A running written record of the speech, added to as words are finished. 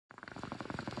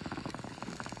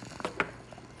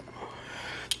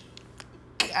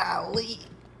Golly.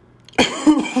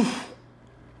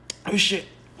 Oh shit.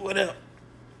 What up?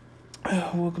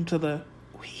 Welcome to the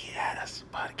We Ass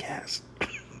Podcast.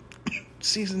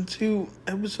 Season 2,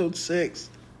 episode 6.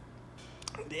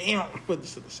 Damn. Put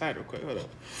this to the side real quick. Hold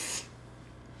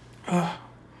up.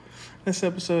 This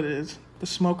episode is the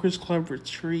Smokers Club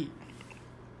Retreat.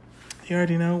 You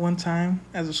already know, one time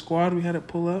as a squad we had to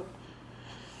pull up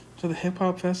to the hip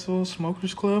hop festival,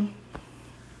 Smokers Club.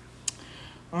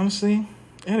 Honestly,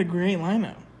 it had a great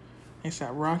lineup. ASAP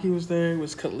Rocky was there. It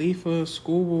was Khalifa,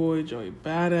 Schoolboy, Joey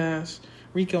Badass,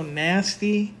 Rico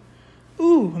Nasty.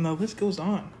 Ooh, and the list goes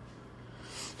on.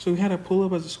 So we had to pull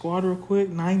up as a squad real quick,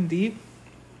 9 deep,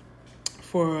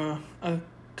 for a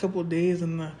couple of days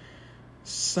in the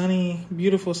sunny,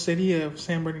 beautiful city of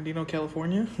San Bernardino,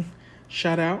 California.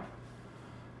 Shout out.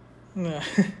 But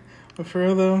for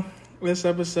real though, this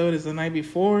episode is the night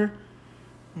before.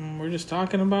 We're just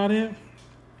talking about it,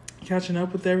 catching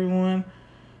up with everyone,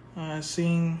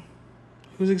 seeing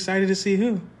who's excited to see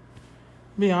who. To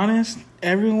be honest,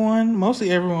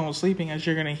 mostly everyone was sleeping, as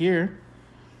you're going to hear.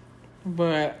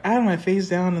 But I had my face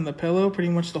down in the pillow pretty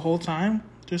much the whole time,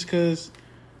 just because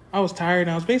I was tired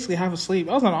and I was basically half asleep.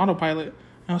 I was on autopilot and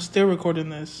I was still recording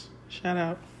this. Shout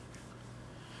out.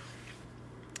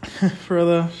 For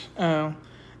the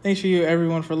thanks to you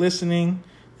everyone for listening.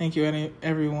 Thank you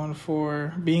everyone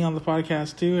for being on the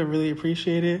podcast too. I really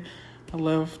appreciate it. I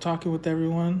love talking with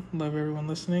everyone. Love everyone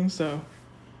listening. So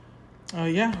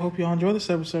yeah, hope you all enjoy this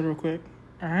episode real quick.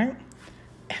 All right,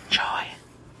 enjoy.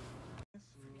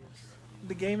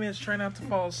 The game is try not to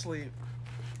fall asleep.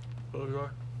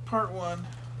 Part 1.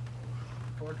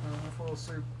 Fuck, man, I fall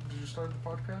asleep. Did you start the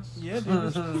podcast? Yeah, dude,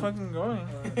 it's fucking going.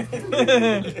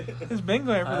 It's been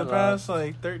going for the past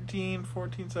 13,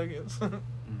 14 seconds. Okay,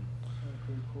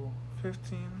 cool.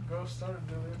 15. Go start and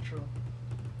do the intro.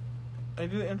 I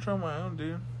do the intro on my own,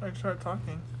 dude. I start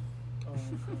talking. Oh,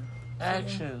 okay.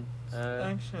 Action.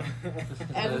 Action.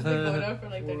 And it's been going on for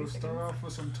like 30 We'll seconds. start off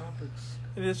with some topics.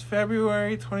 It is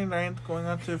February 29th, going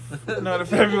on to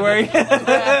February. Sorry.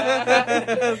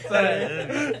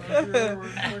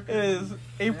 It is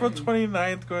April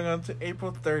 29th, going on to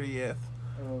April 30th.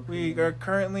 Okay. We are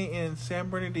currently in San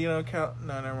Bernardino,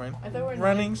 never mind. I thought we were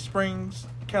Running Springs,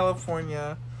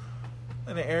 California,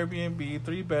 in an Airbnb,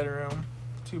 3-bedroom,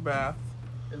 2-bath.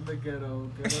 in the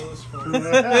ghetto. Ghetto is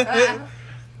fun.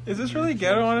 Is this really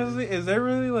ghetto, honestly? Is there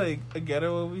really, a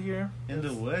ghetto over here? In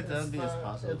the woods, that would be as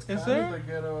possible. It's Is kind there? of the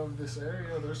ghetto of this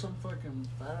area. There's some fucking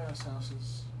badass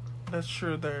houses. That's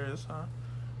true, there is, huh?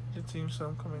 It seems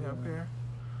some coming up here.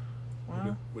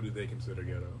 Wow, What do they consider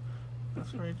ghetto? that's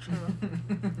very true.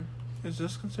 Is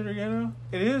this considered ghetto?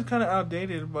 It is kind of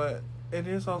outdated, but it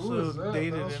is Who also was that?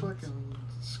 dated. That was and fucking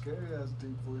scary ass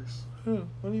deep voice. Who?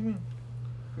 What do you mean?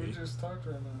 Who Me? just talked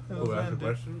right now? That Who was asked the Andy.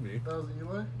 question? Me? That was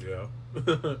Eli? Yeah.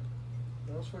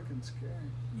 That was fucking scary.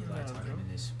 You No, like talking dude.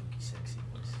 in this spooky, sexy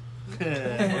voice.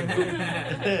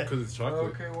 Because it's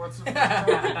chocolate. Okay, what's the first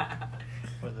topic?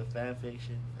 For the fan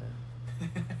fiction.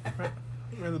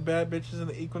 We're the bad bitches and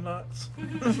the Equinox. Yep.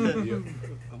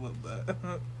 I love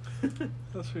that.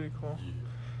 That's pretty cool.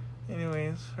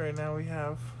 Anyways, right now we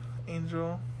have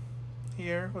Angel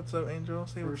here. What's up, Angel?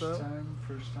 Say First what's up.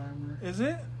 first timer. Is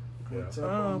it? What's Yeah. up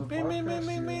Oh, on the bing, bing, podcast?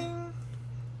 bing, bing, Yeah. bing.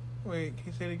 Wait, can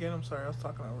you say it again? I'm sorry, I was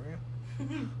talking over you.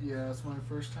 Yeah, it's my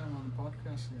first time on the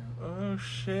podcast. Yeah, Oh,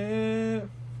 shit.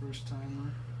 first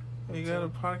timer. We What's got a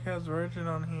up? podcast virgin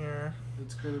on here.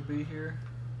 It's good to be here.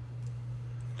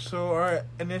 So our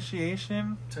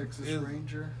initiation, Texas Is-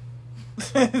 Ranger.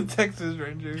 Texas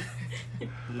Ranger.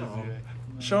 Oh.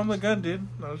 Show him the gun, dude.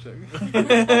 No, I'm joking.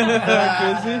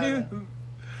 Crazy.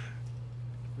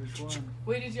 Which one?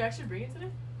 Wait, did you actually bring it today?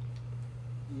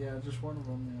 Yeah, just one of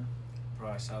them. Bro,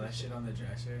 I saw that shit on the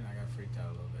dresser and I got freaked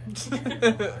out a little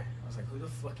bit. I was like, who the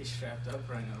fuck is strapped up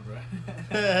right now, bro?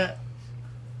 Yeah.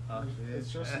 Oh,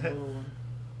 It's just a little one.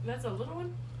 That's a little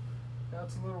one? Yeah,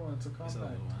 it's a little one. It's a It's a compact.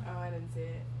 little one. Oh, I didn't see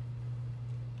it.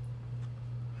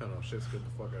 I don't know. Shit scared the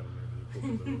fuck out of me. When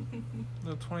you pulled it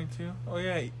The 22. Oh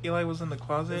yeah, Eli was in the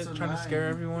closet It's a trying to 9. scare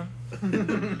everyone.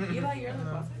 Eli, you're in the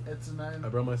No. closet? It's a 9. I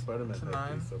brought my Spider-Man It's a tattoo,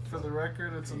 9. so For the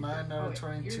record, it's a 9 out of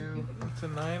 22. It's a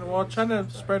 9. Well, trying to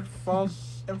spread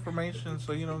false information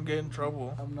so you don't get in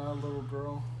trouble. I'm not a little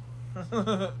girl.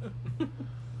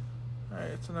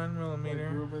 Alright, it's a 9 Like millimeter.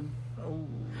 Ruben. Oh,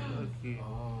 Okay.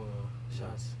 Oh,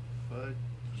 shots. Fuck.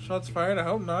 shots fired. I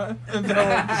hope not. No,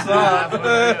 stop.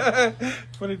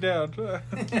 Put it down. Put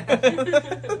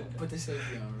the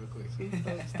safety on real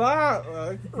quick. Stop,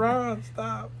 Ron.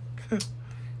 Stop.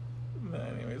 No,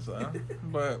 anyways,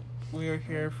 but we are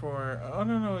here for. Oh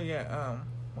no, yeah.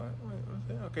 What was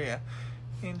it? Okay, yeah.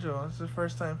 Angel, it's the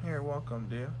first time here. Welcome,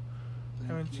 dude.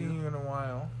 Haven't Thank seen you in a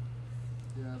while.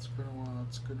 Yeah, it's been a while.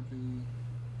 It's good to be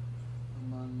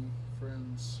among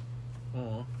friends.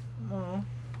 Oh, No,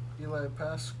 Eli,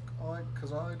 pass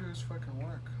cause all I do is fucking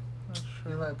work. that's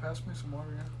true. Eli, pass me some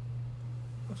water,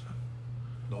 yeah?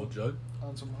 the whole jug.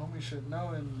 On some homie shit.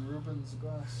 No, in Ruben's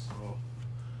glass. Oh,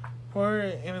 Pour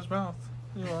it in his mouth.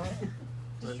 You want?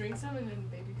 Just drink some and then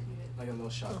baby feed it. Like a little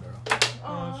shot girl. Oh,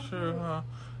 Aw. sure, huh?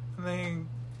 And then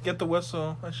get the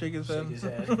whistle and shake his head. Shake his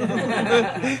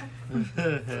head.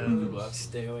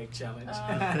 Stay awake challenge.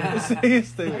 Stay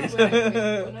Wait, awake.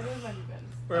 one of those might be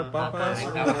Ben's. We're at Papas.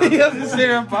 Papas. You have to say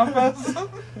at Papas.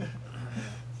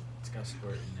 It's got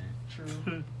squirt in there.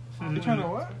 True. You trying to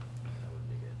what? That would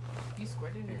be good. You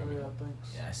squirted it. Oh, yeah,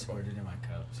 thanks. Yeah, I squirted in my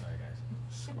cup. Sorry, guys.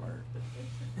 Smart.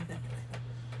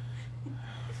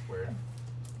 Squirt.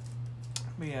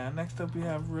 But yeah, next up we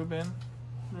have Ruben.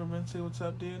 Ruben, say what's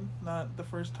up, dude. Not the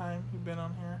first time you've been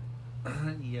on here.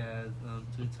 Yeah,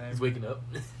 2 times. he's waking up.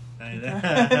 I In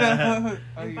know.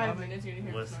 5 know. minutes you're gonna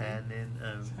hear What's from him.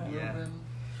 happening? Yeah. Ruben,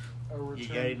 a You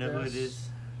return gotta know who it guest, is.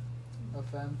 A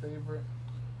fan favorite.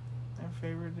 My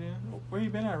favorite, dude. Where you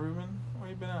been at, Ruben? Where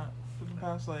you been at for the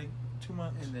past, 2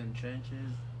 months? In them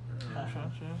trenches.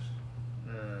 Trenches.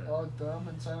 Oh, dumb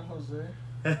in San Jose.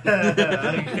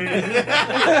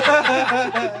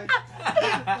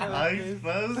 Are you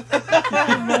supposed?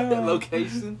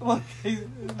 Location.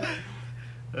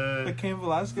 The Cain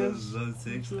Velasquez. Zone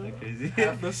 6, like crazy.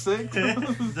 The 6.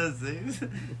 The 6.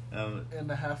 In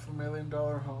a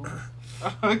 $500,000 home.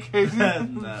 Okay.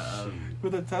 Nah,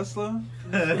 With a Tesla.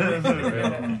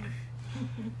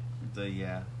 so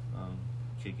yeah,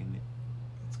 kicking it.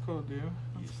 It's cool, dude.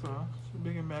 That's Yes, cool. It's a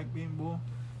big and Mac being bull.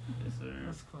 Yes, sir.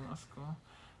 That's cool. That's cool.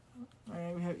 All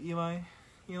right, we have Eli.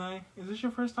 Eli, is this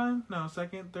your first time? No,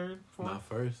 second, third, fourth. Not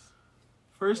first.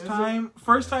 First Is time.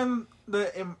 First time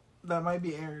that might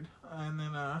be aired, and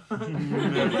then so it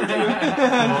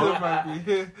might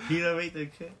be. He don't make the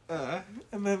cut.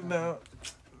 And then no,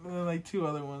 and then 2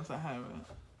 other ones I haven't.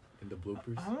 In the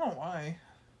bloopers. I don't know why.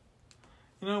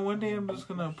 You know, one day I'm just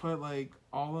gonna put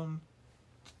all of them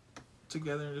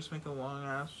together and just make a long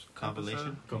ass Compilation?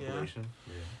 episode. Compilation.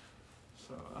 Yeah. Yeah.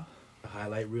 So The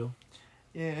highlight reel.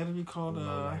 yeah, it'll be called Low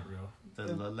light reel.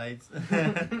 The low lights.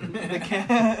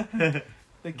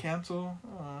 the cancel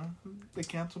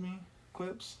me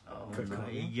clips. Oh Quick no,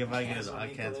 comment. you might get Cancel all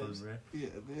me canceled, clips. bro. Yeah,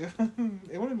 dude.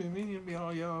 It wouldn't be me, it'd be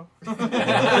all y'all.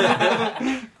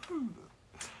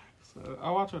 So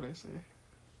I'll watch what I say.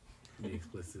 Be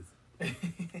explicit. But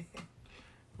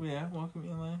yeah, welcome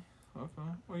Eli.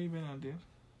 Welcome. Where you been at, dude?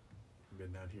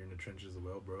 Been out here in the trenches as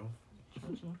well, bro.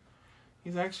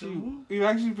 You've actually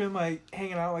been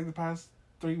hanging out the past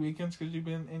 3 weekends because you've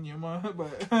been in Yuma,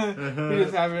 but we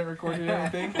just haven't recorded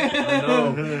anything. I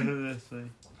know. That's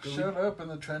funny. Shut up in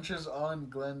the trenches on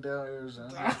Glendale,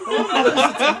 Arizona.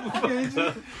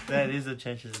 That is a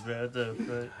trenches, bro. What the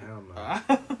fuck? Hell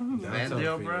no.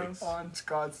 Glendale, bro? On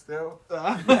Scottsdale.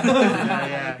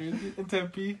 Yeah. In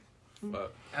Tempe.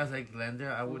 Fuck. I was like,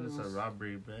 Glendale, I wouldn't say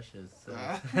robbery, bro. Shit. So.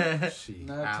 Shit.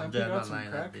 Nah, I'm Tempe done got some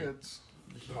online that bit. crackheads.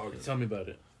 Oh, tell me about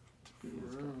it.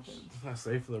 Gross. It's not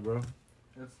safe though, bro.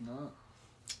 It's not.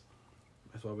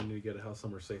 That's why we need to get a house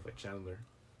somewhere safe like Chandler.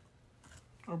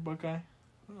 Or Buckeye.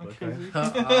 Buckeye? Crazy. How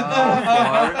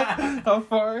How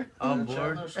far? On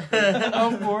board. Chandler's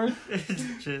On board.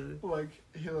 Chilling. Like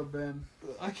Gila Bend.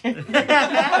 I can't.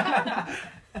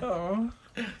 Oh,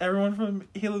 everyone from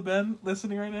Gila Bend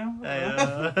listening right now. I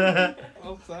know.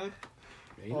 Outside.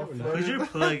 Yeah, you Oh, never know. fuck. Who's your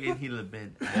plug in Gila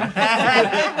Bend?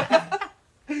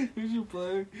 Who's your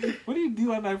plug? What do you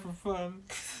do at night for fun?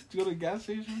 Do you go to a gas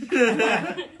station?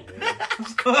 Yeah.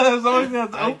 As long as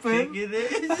that's I open. think it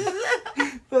is.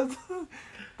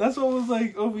 That's what was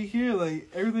over here.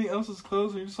 Everything else is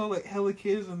closed. And you saw hella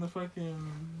kids in the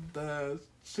the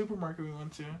supermarket we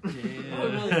went to.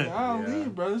 Yeah. Golly, Yeah.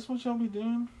 bro, this is what y'all be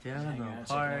doing? Yeah, Hang no out,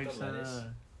 parks checking out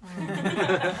the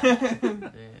and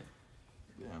Damn,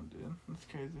 yeah. dude, that's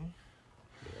crazy.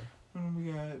 Yeah. And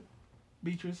we got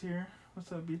Beatrice here.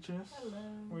 What's up, Beatrice? Hello.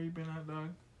 Where you been at, dog?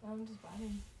 I'm just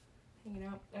vibing, hanging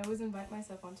out. I always invite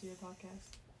myself onto your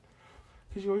podcast.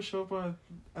 Because you always show up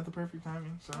at the perfect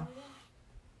timing, so Oh,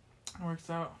 it works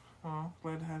out. Well,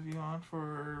 glad to have you on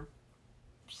for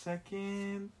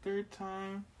second, third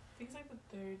time. I think it's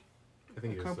the third. I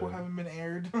think A it's couple haven't been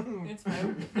aired. It's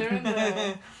fine. They're in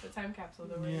the time capsule.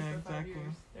 They're waiting Yeah, for 5 exactly.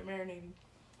 years. They're marinating.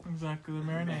 Exactly, they're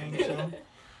marinating,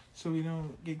 so we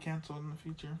don't get canceled in the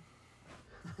future.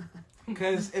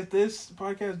 Because if this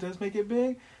podcast does make it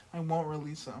big, I won't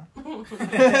release them. If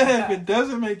it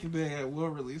doesn't make it big, I will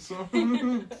release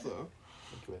them. So,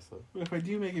 messed up. If I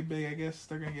do make it big, I guess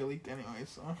they're gonna get leaked anyway.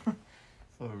 So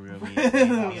For real,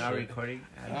 we are recording.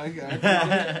 I got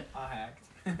I hacked.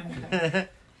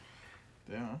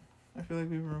 damn. I feel like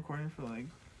we've been recording for like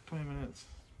 20 minutes.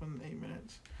 It's been 8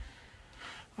 minutes.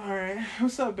 All right,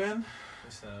 what's up, Ben?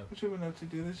 What's up? What you been up to,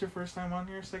 dude? This your first time on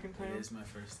here? Second time? It is my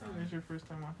first It time. is your first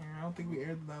time on here. I don't think we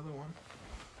aired the other one.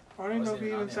 I don't even know if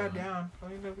we even sat down. I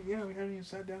don't even know if we haven't even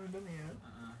sat down and done it yet.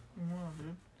 Come on,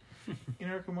 dude. You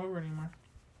never come over anymore.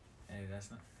 Hey, that's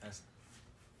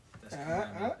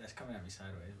coming at me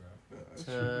sideways, bro. That's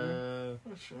true, dude.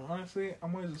 That's true. Honestly,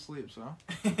 I'm always asleep, so. All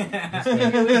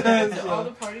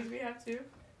the parties we have too.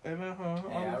 I know, huh?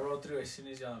 Hey, I rolled through as soon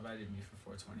as y'all invited me for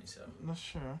 420, so That's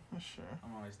true. That's true.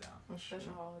 I'm always down. That's true.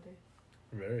 Special holiday.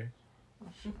 Very.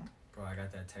 That's true. Bro, I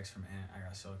got that text from Aunt. I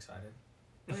got so excited.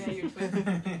 Oh yeah, your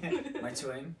twin. My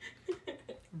twin.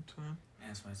 I'm twin.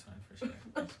 Aunt's my twin for sure.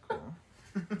 That's cool.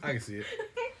 I can see it.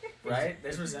 Right?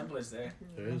 There's resemblance there.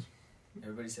 There is.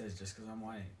 Everybody says just because I'm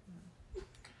white.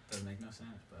 Doesn't make no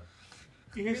sense, but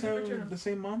You guys Here's a picture have of- the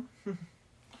same mom?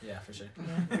 yeah, for sure.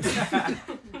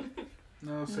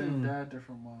 No, same dad,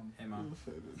 different mom. Hey, mom.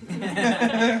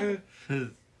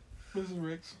 Mrs.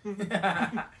 Ricks. Sure,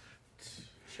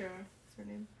 that's her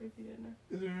name. If you didn't know.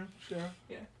 Is her name Cheryl?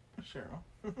 Yeah. Cheryl.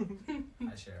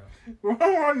 Hi, Cheryl.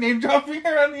 We're name dropping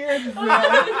around here.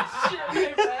 Oh,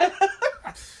 shit, my bad.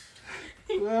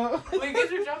 Well, Well, you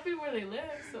guys are dropping where they live,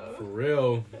 For so.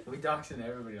 real. We doxing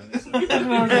everybody on this one.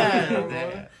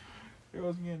 Yeah. It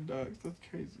wasn't getting dogs. That's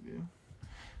crazy, dude.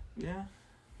 Yeah.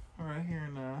 All right, here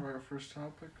in Our first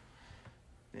topic.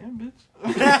 damn bitch.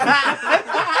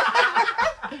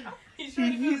 He's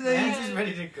trying to go He's back. just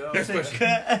ready to go.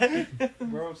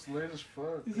 Bro, it's late as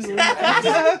fuck. He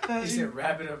said,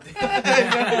 wrap it up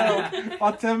there.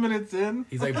 All 10 minutes in.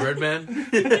 He's like Birdman.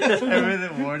 Every the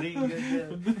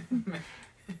morning.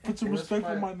 Put some This respect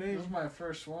on my This name. is my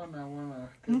first one. I want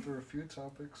to get through a few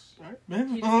topics. All right,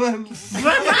 man. You Well,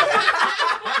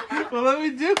 let me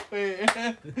do it.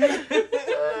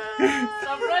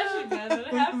 Stop rushing, man. Let it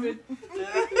happen.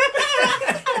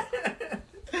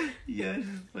 Yeah,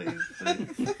 just please.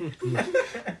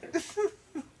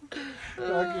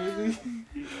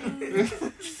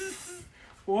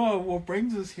 Whoa, what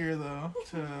brings us here, though,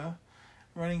 to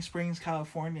Running Springs,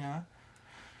 California.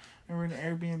 And we're in an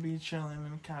Airbnb chilling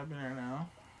in a cabin right now.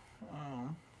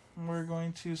 We're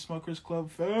going to Smokers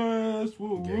Club Fest.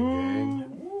 Woo,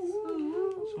 Gang,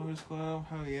 woo. Smokers Club,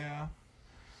 hell yeah.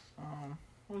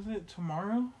 Was it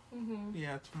tomorrow? Mm-hmm.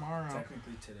 Yeah, tomorrow.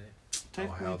 Technically today.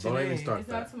 Technically hell, today. don't even start It's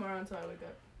not that. tomorrow until I wake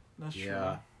up. That's true.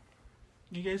 Yeah.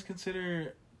 You guys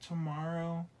consider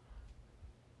tomorrow...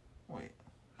 Wait.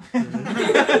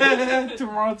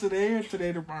 Tomorrow today or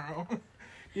today tomorrow?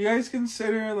 You guys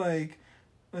consider, like,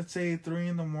 let's say 3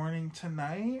 in the morning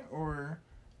tonight or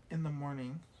in the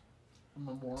morning? In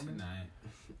the morning. Tonight.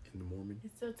 In the morning.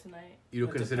 It's still tonight. You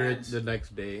don't It consider depends. it the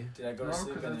next day? Did I go No, to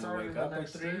sleep 'cause and it's then already wake the up at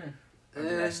next 3? day. Or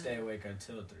did I stay awake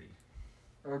until 3?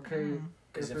 Okay. Mm.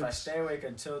 Because if I it's- stay awake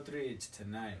until 3, it's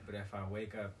tonight. But if I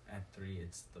wake up at 3,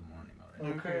 it's the morning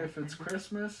already. Okay, if it's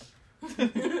Christmas Okay,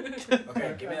 give me the And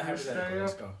you hypothetical. stay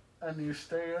Let's up. go. and you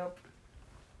stay up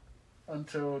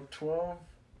until 12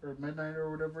 or midnight or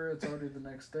whatever, it's already the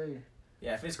next day.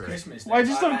 Yeah, if it's Correct. Christmas. Why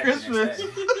then just it's on automatic Christmas?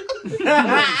 next day.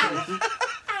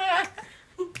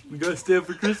 We gotta stay up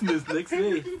for Christmas next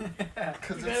day.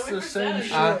 Because You gotta it's wait the for same Santa.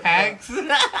 shit. Hacks.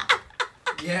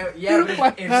 Yeah,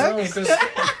 What but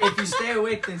if you stay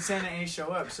awake, then Santa ain't show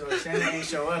up. So if Santa ain't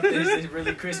show up, then is it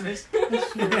really Christmas?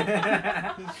 That's true.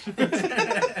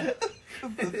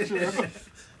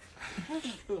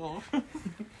 Oh.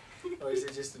 Or is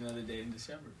it just another day in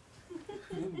December?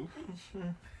 Ooh,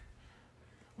 sure.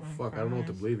 Fuck, I don't know what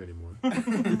to believe anymore.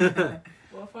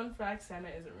 Well, fun fact, Santa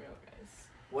isn't real, guys.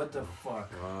 What the fuck?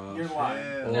 Wow. You're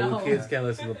lying. All No. the kids can't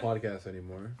listen to the podcast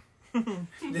anymore.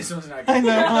 This one's not I good.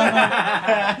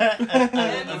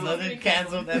 know. Another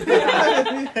canceled No,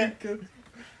 episode.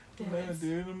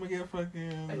 dude, I'm gonna get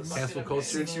fucking. Cancel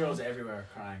culture. 6-year-olds everywhere are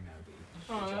crying now, dude.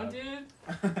 Oh, Good dude.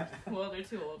 Well, they're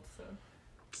too old, so.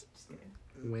 Just kidding.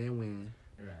 Win.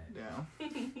 You're right. Yeah.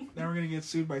 Now we're gonna get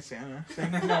sued by Santa.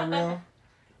 Santa's not real.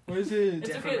 What is it?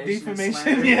 It's okay. Defamation.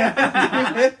 slander.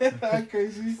 Yeah.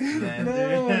 Crazy. Slander.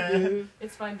 No, dude.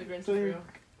 It's fine, the Grinch is So- real.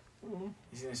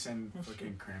 He's gonna send That's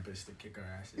fucking Krampus to kick our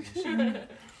asses. and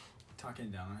shit. Talking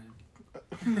down on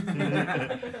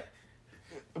him.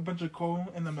 A bunch of coal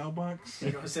in the mailbox.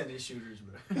 He's gonna send his shooters,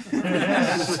 bro.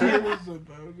 Shit was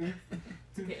about it.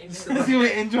 Okay, Is he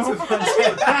with Angel?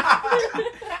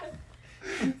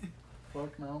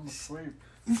 Fuck, now I'm asleep.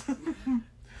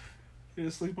 You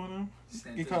asleep on him?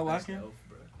 Santa's You caught best lacking? elf,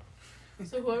 bro.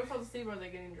 So whoever falls asleep, are they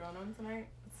getting drawn on tonight?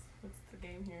 What's the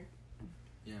game here?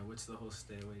 Yeah, what's the whole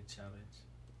stay awake challenge?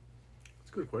 It's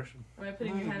a good question. Am I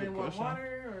putting That's your a hand in good warm question.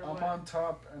 water or I'm what? on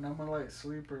top and I'm a light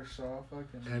sleeper, so I'll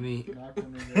fucking Any knock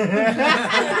one of you.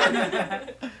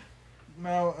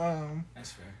 No,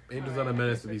 That's fair. Angel's Alright, not a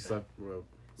menace I to be respect slept. Well,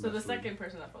 So the messed with. second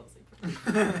person that falls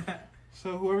asleep.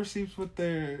 so whoever sleeps with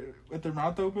their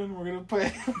mouth open, we're gonna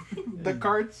put the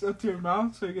cards up to your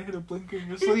mouth so you can hit a blinker in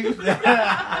your sleep.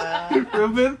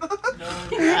 Ruben,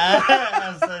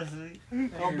 I'm so sweet.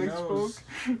 all Your big nose.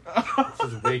 smoke.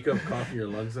 Just wake up, cough your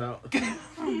lungs out.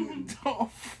 Oh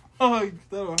fuck,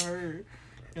 that'll hurt.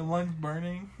 Your lungs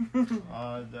burning.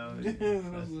 Oh, no. Yeah,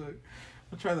 that's like,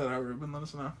 I'll try that out, Ruben. Let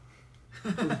us know.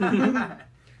 Let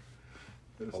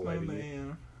us know in the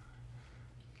AM.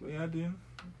 But yeah, dude.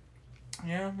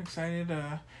 Yeah, I'm excited. Who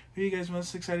are you guys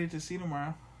most excited to see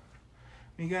tomorrow?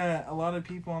 We got a lot of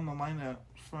people on the lineup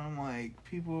from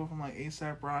people from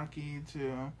ASAP Rocky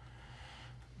to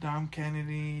Dom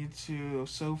Kennedy to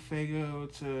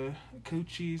Sofago to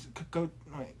Coochies, Goat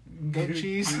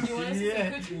Cheese, You want to see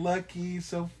some coochie? Lucky,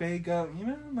 Sofago. You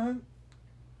know,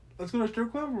 let's go to a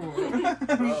strip club or what?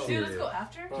 Bro. Dude, let's go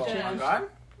after. Bro, Yeah. on God?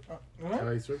 What? Can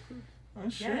I strip club? Oh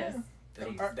shit! Yes.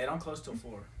 They don't close till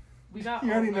 4. We got.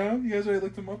 You already all night. know. You guys already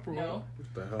looked them up or No.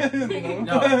 What the hell? what?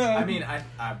 No, I mean,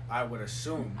 I would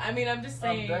assume. I mean, I'm just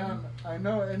I'm saying. down. I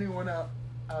know anyone out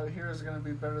here is gonna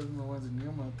be better than the ones in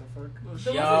Yuma. What the fuck?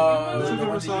 The Yo, ones the in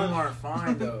ones Yuma. in Yuma are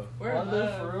fine though. We're Are in they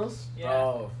love. for reals? Yeah.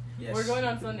 Oh, yes. We're going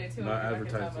on Sunday too. Not We'll be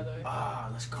back in town, advertising. by the way. Ah,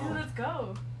 let's go. Dude, let's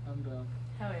go. I'm down.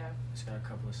 Hell yeah. Just got a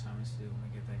couple assignments to do when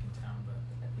we get back in town,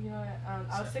 but You know what?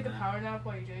 I'll Except take a for that. power nap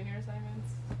while you're doing your assignments.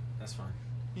 that's fine.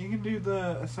 You can do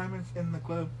the assignments in the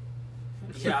club.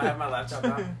 Yeah, I have my laptop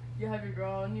out. You'll have your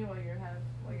girl on you while you're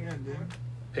Yeah, dude.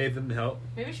 Pay them to help.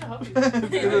 Maybe she'll help you.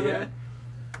 Yeah.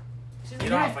 She's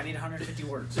Get like, off, I need 150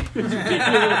 words.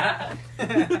 I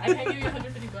can't give you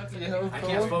 $150. Yeah. I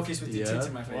can't focus with the Yeah. tits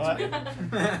in my face. What?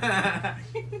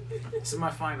 This is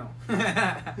my final.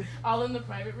 All in the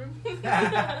private room.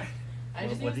 I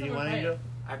just What need do you someone want to quiet. do?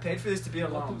 I paid for this to be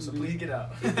alone, so please get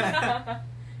out.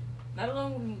 Not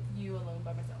alone, you alone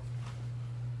by myself.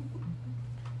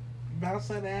 Bounce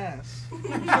that ass.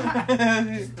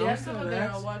 Just Bounce have someone that there.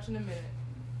 ass. I'll watch in a minute.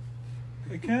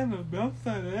 I kind of bounce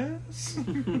that ass.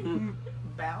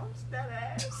 Bounce that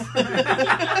ass.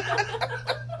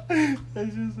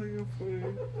 That's just like a funny.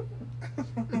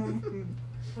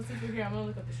 Well, since we're here, I'm gonna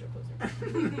look up the show poster.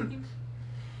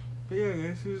 But yeah,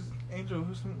 guys, Angel?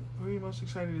 Who are you most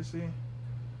excited to see?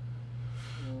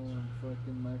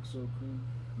 Fucking Maxo Cream.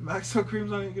 Maxo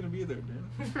Cream's not even gonna be there,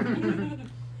 dude.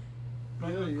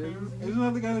 Maxo Yeah, he Cream? is. Isn't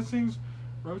that the guy that sings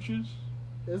Roaches?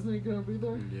 Isn't he gonna be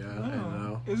there? Yeah, No. I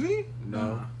know. Is he?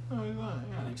 No, No, he's not.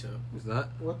 I think so. it's not.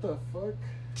 What the fuck?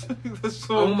 Yeah. That's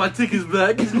so. Oh, my ticket's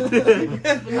back.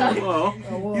 oh.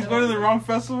 I want, He's going to the wrong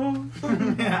festival.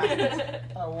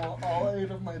 I want all 8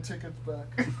 of my tickets back.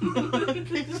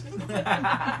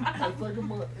 I fucking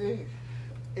bought 8.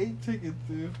 8 tickets,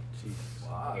 dude.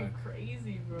 Fuck. You're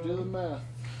crazy, bro. Do the math.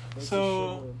 That's a So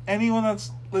shitload. anyone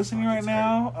that's listening right It's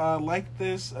now, like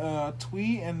this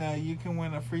tweet, and you can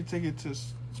win a free ticket to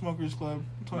Smokers Club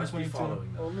Must be 2022.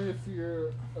 following though. Only if you're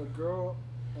a girl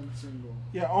and single.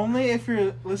 Yeah, only if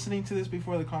you're listening to this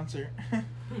before the concert.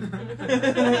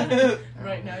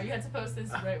 Right now, you had to post this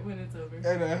right when it's over.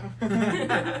 I know.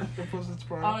 The post it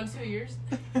tomorrow. All in 2 years.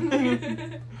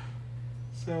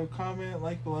 So comment,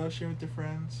 like below, share with your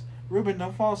friends. Ruben,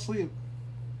 don't fall asleep.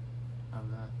 I'm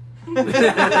not.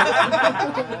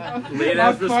 Late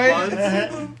ass Not quite.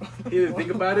 response. You didn't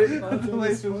think about it?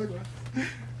 Late Fuck.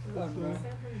 response.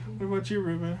 What about you,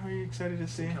 Ruben? Who are you excited to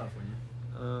see? California.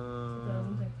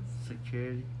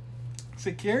 Security.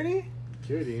 Security?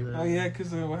 Security, man. Oh yeah,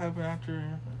 because what happened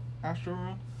after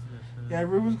Astroworld? Yeah,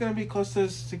 Ruben's gonna be close to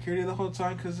security the whole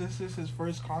time because this is his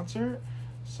first concert.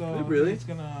 So Wait, really? he's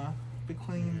gonna be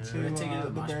clinging Yeah. to We're gonna take you to the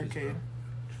the mosh pits, barricade.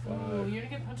 bro. Oh, you're gonna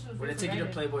get punched in the face. We're gonna take you to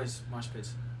right? Playboy's mosh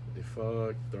pits. They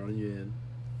fuck, throwing you in.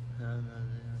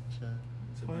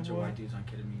 It's a bunch of Playboy. white dudes on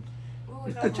ketamine. Ooh,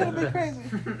 I'm trying to be crazy.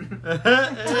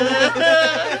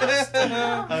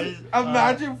 I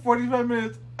Imagine 45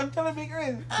 minutes. I'm trying to be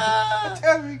crazy. I'm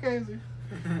trying to be crazy.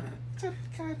 I'm trying to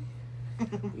be crazy.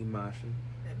 Emotion.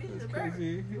 That's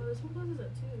crazy. Well, this one closes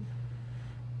at 2.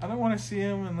 I don't want to see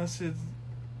him unless it's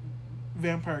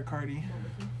Vampire Cardi.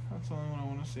 That's the only one I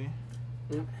want to see.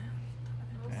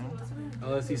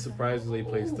 Unless he surprisingly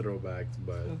plays throwbacks,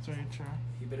 but That's very true.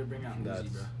 You better bring out That's-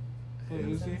 Uzi, bro. What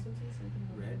is he?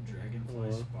 Red Dragonfly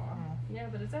Oh. Spa. Oh. Yeah,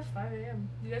 but it's at 5 a.m.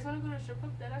 Do you guys want to go to a strip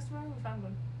club that tomorrow? We found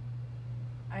one.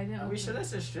 I didn't. Are we sure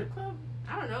that's a strip club?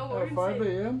 I don't know. What At did 5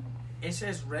 say? a.m.? It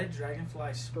says Red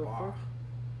Dragonfly Spa.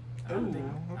 I Ooh, don't think.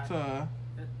 what's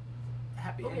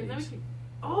Happy Okay, let me endings. see.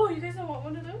 Oh, you guys don't want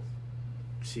one of those?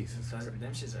 Jesus So, Christ.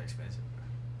 them shits are expensive.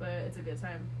 But it's a good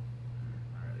time.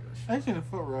 I really wish. I seen a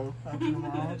foot rub after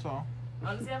tomorrow. That's all.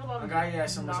 Honestly, I have a lot of. Okay, yeah,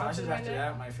 some massages non-food after right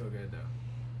that might feel good though.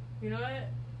 You know what?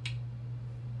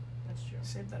 That's true.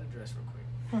 Save that address real quick.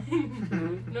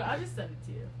 No, I'll just send it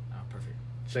to you. Oh, perfect.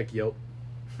 Check Yelp.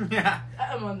 Yeah.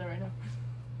 I'm on there right now.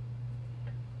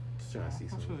 Just trying to see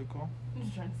That's something. really cool. I'm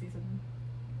just trying to see something.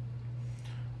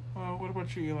 What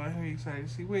about you, Eli? Who are you excited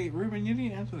to see? Wait, Ruben, you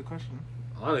didn't answer the question.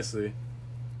 Honestly.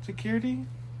 Security?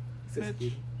 Says Bitch.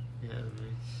 Keith. Yeah,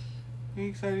 bitch. Who are you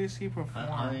excited to see perform?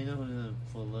 I need to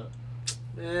pull up.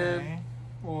 Okay.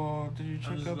 Well, did you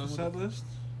check just out the going set with- list?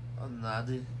 Nah,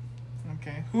 dude.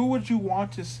 Okay. Who would you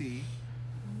want to see?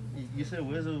 You said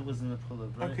Wizard was in the pull up,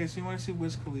 right? Okay, so you want to see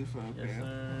Wiz Khalifa? Okay. Yes,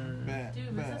 sir. Bet.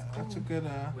 Dude, Wiz Bet. is That's a cool. good.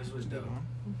 Wiz was good dope. one.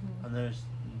 I've never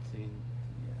seen.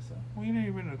 Yeah, so. Well, you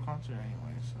never been to a concert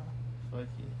anyway, so. Fuck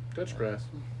you. Touch grass.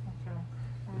 Okay.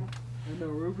 Well, I know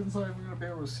Ruben's not even gonna be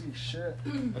able to see shit.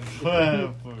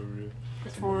 For real.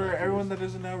 for everyone that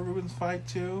doesn't know, Ruben's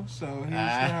 5'2", so he's gonna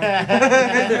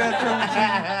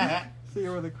have to see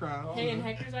over the crowd. Hey, in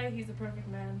Hector's eye, he's the perfect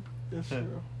man. That's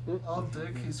true. I'll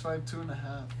dig. He's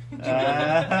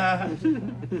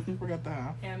 5'2.5". Forgot the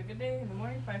half. And a good day in the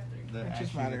morning, 5'3". That It just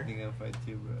actually matter. think I'm fight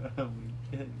too, bro.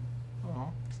 We can.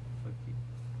 Oh. Fuck you.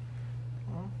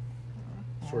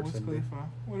 Short Wiz Sunday. Khalifa.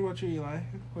 What about you, Eli?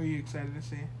 Who are you excited to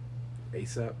see?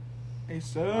 ASAP.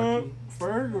 ASAP, Rocky.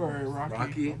 Ferg, or Rocky?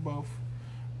 Rocky. Or both.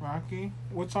 Rocky.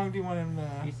 What song do you want him to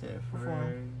He said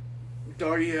perform?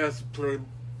 Doggy has played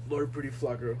Lord Pretty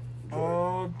Flacco.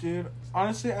 Oh, dude.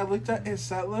 Honestly, I looked at his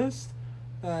set list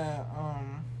that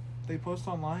they post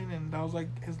online, and that was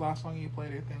like his last song he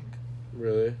played, I think.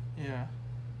 Really? Yeah.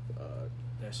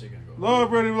 That shit gonna go. Love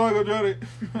Brady Blanco, Johnny.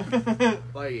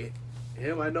 Like,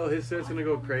 him, I know his set's gonna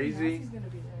go crazy, He's gonna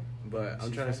be there. but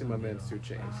I'm trying to see my man's 2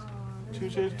 Chainz. Two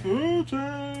Chainz. Chainz, 2 Oh,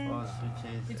 Chainz.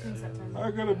 switches. Between September.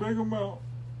 I gotta big him out.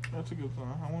 That's a good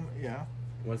song. I want, yeah.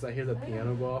 Once I hear the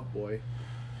piano go off, boy,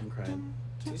 I'm crying.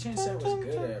 2 Chainz set was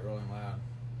good at Rolling Loud.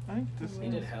 I think this He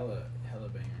is. did hella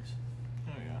bangers.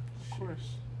 Oh yeah, of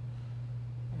course.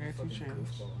 Okay, 2 Fucking Chainz.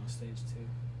 goofball on stage too.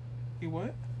 He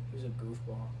what? He was a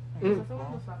goofball. Was that the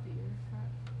one with the floppy ear hat?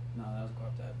 No, that was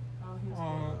Guap Dad. Oh, he was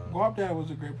Guap Dad was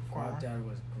a great performer. Guap Dad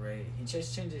was great. He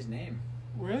just changed his name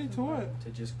Really? To what? to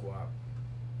just Guap.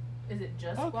 good. Is it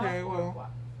just Okay, guap or well.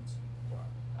 guap? It's Guap.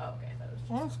 Oh, okay, that was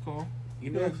just. Well, that's cool.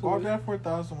 You Yeah, know Guap who? Dad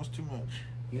 4000 was too much.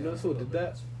 You know who did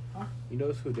that? Huh? You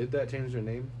know who did that? Changed their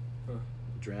name? Who?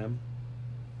 Dram.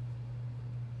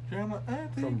 I'm like, I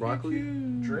think From Broccoli? you're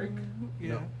cute. Drake?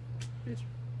 Yeah.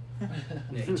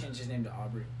 Yeah, he changed his name to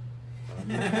Aubrey.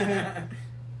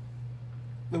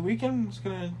 The Weeknd's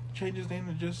gonna change his name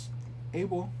to just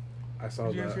Abel. I saw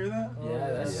Did you guys that. hear that? Yeah,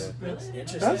 that's Really?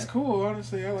 interesting. That's cool,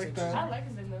 honestly. I like That's I that. like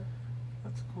his name though.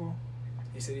 That's cool.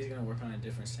 He said he's gonna work on a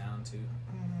different sound too.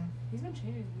 Mm-hmm. He's been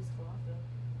changing his music a lot though.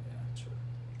 Yeah, true.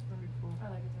 That'd be cool. I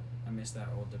like it though. I miss that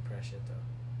old depression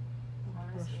though.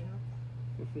 Honestly.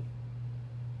 Sure.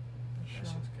 That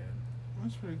shit's good.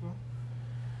 That's pretty cool.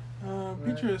 Right.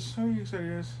 Peaches, who are you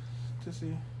excited to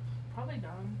see? Probably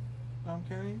Dom. Dom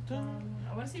Kenny? I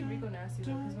want to see Rico Nasty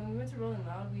though, because when we went to Rolling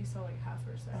Loud, we saw like half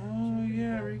her set. Oh, She was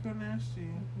yeah, cool. Rico Nasty.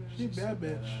 Mhm. She a She's bad so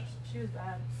bitch. badass. She was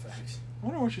bad. Facts. I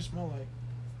wonder what she smell like.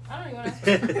 I don't even want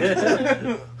to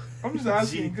ask. I'm just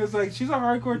asking because like she's a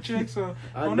hardcore chick, so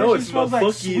I wonder know if it she smells smells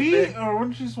like funky, sweet man. or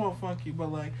wouldn't she smell funky,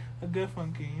 but like a good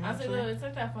funky. You know Honestly, what I'm though, saying? it's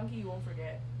like that funky you won't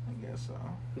forget. I guess so.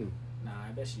 Nah,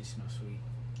 I bet she smells sweet.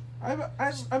 I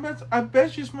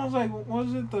bet she smells like what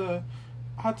was it, the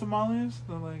hot tamales,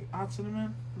 the like hot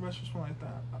cinnamon. I bet she smell like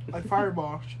that, like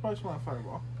Fireball. She probably smell like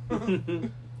Fireball. Too bad I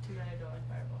don't like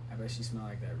Fireball. I bet she smell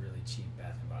like that really cheap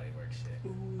Bath and Body Works shit.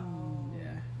 Ooh. Oh.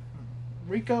 Yeah,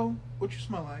 Rico, what you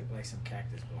smell like? like some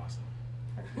cactus blossom.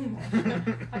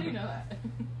 How do you know that?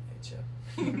 Hey, chill.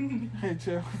 Hey,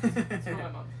 chill. It's from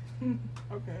my mom.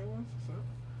 Okay, what's up?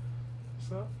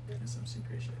 What's up? And some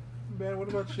secret shit. Ben, what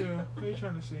about you? What are you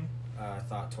trying to see?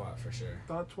 Thought twat for sure.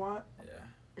 Thought twat? Yeah.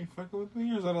 Are you fucking with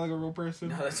me, or is that like a real person?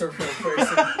 No, that's a real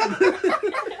person.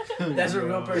 That's a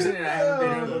real person, and I haven't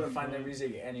been able to find their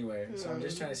music anywhere. So I'm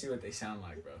just trying to see what they sound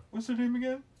like, bro. What's her name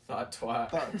again? Thought twat.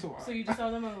 Thought twat. So you just saw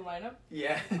them on the lineup?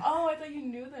 Yeah. Oh, I thought you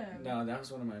knew them. No, that was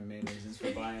one of my main reasons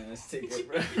for buying this ticket,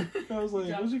 bro. I was like,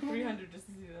 Dropped what's he called? 300 just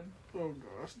to see them. Oh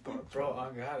gosh, thought Bro, twat.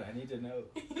 oh god, I need to know.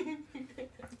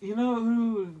 You know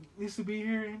who needs to be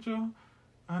here, Angel?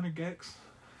 100 Gex.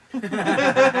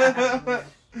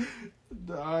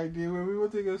 Dog, dude, when we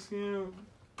went to go see him,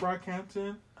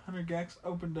 Brockhampton, 100 Gex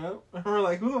opened up. And we're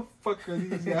like, who the fuck are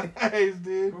these guys,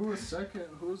 dude? Who was second?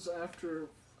 Who's after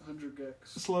 100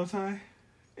 Gex? Slow tie.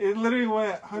 It literally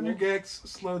went 100 Well, Gex,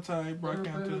 slow tie, They're brought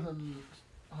better counter. than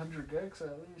 100 Gex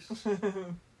at least.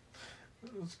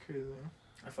 It was crazy.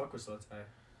 I fuck with Slow Tie.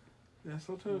 Yeah,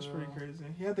 slow tie was pretty Yeah. crazy.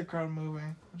 He had the crowd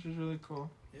moving, which is really cool.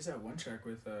 He has that one track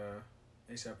with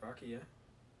ASAP Rocky, yeah?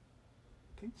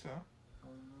 I think so.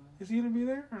 Is he gonna be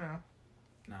there or no?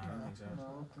 Nah, I don't think so. No, I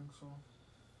don't think so.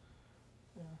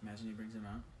 Imagine he brings him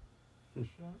out.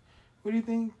 Sure. What do you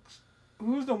think?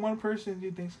 Who's the one person do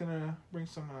you think's gonna bring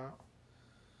someone out?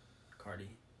 Cardi.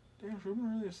 Damn, is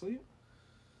Ruben really asleep?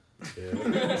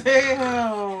 Yeah.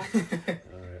 Damn!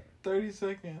 Alright. 30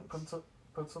 seconds.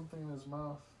 Put something in his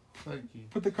mouth. Thank you.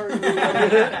 Put the cart in his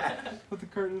mouth. Put the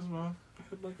cart in his mouth.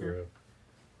 Like For real.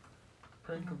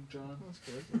 Prank him, John. That's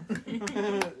crazy.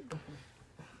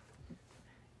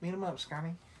 Meet him up,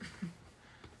 Scotty.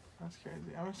 That's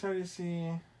crazy. I'm excited to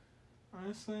see,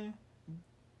 honestly,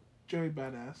 Joey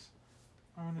Badass.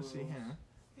 I want to see him.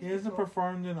 He hasn't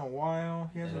performed in a while.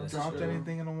 He hasn't this is dropped true.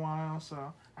 anything in a while,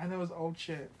 so I know it's old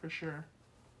shit for sure.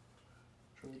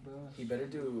 Joey Badass. He better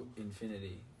do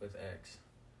Infinity with X.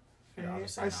 Yeah,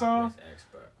 Obviously I not saw with X,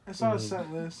 but I saw a Mhm.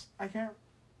 set list. I can't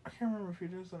remember if he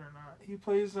does that or not. He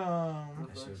plays that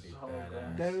shit would be Hologram.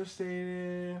 badass.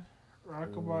 Devastated,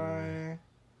 Rockabye.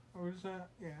 What is that?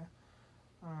 Yeah.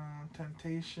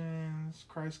 Temptations,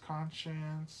 Christ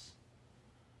Conscience,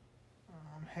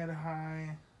 Head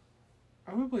High.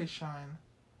 I would play Shine.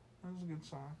 That was a good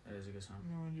song. That is a good song.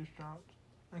 New one just dropped.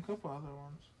 And a couple other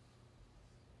ones.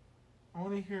 I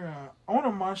want to hear. I want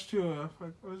to march to a.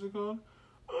 Like, what is it called?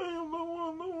 I am the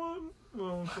one, the one.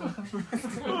 Oh, I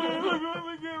am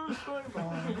gonna get respect. That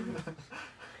one.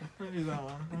 Let me do that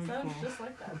one. It That'd sounds be cool. just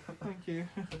like that. Thank you.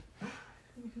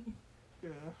 Yeah. Yeah,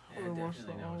 I or more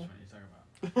definitely know which slow. one you're talking about.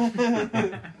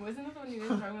 Wasn't that the one you guys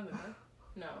were talking about the death?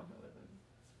 No, it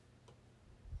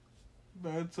wasn't.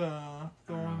 That's the I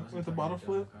don't know, I one wasn't with the talking bottle to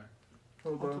flip. Denzel Curry.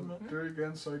 Hold on. Ultimate. Do it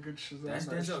again so I could Shazam That's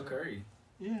that Denzel shit. Curry.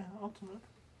 Yeah, Ultimate.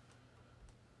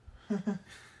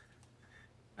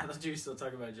 I thought you were still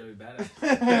talking about Joey Badass.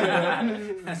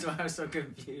 That's why I was so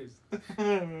confused.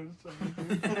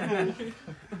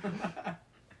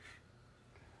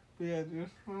 But yeah, dude,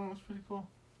 that was pretty cool.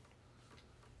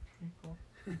 Pretty cool.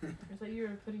 I thought you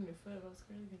were putting your foot. I was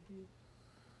really confused.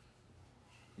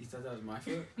 You thought that was my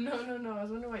foot? No. I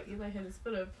was wondering why Eli had his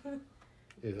foot up.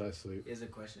 Is I sleep? Is a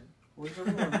question. Where's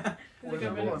everyone, Like, where's I'm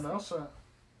everyone ready. else at? What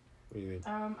do you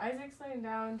think? Isaac's laying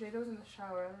down. Jada's in the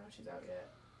shower. I don't know if she's out yet.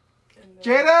 And then-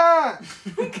 Jada!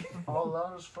 All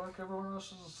loud as fuck. Everyone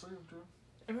else is asleep, dude.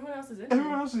 Everyone else is in Everyone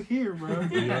here. else is here, bro.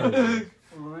 Yeah.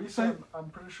 Luis, Say- I'm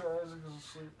pretty sure Isaac is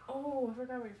asleep. Oh, I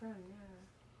forgot about your friend. Yeah.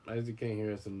 Isaac can't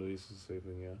hear us and Luis is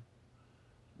sleeping, yeah.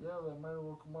 Yeah, that might have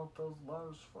woke him up. That was loud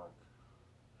as fuck.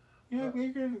 Yeah,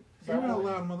 you're That not woke-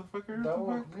 loud, motherfucker. That What the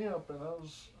woke me up and I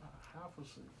was half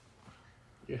asleep.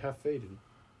 You're half faded.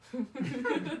 Hey,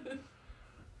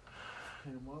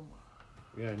 mama.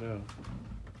 Yeah, I know.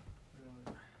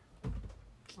 Yeah. fuck?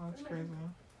 Oh, that's crazy.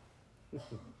 Eli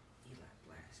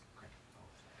Blast.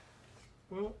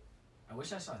 Well, I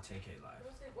wish I saw TK live.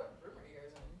 What room are you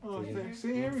guys in? oh, Yeah. thanks.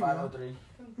 See, here we go. 503.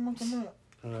 Come on, come up.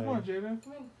 Come on, Hi. Jada.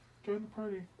 Come in. Join the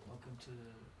party. Welcome to the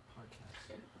podcast.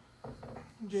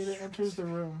 Jada enters the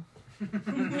room.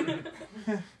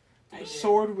 I did.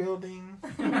 Sword wielding.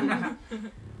 I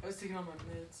was taking all my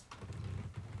meds.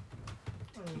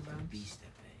 Oh, Keep the nice. beast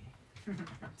at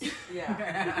bay.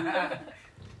 Yeah.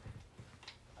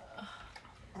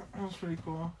 That was pretty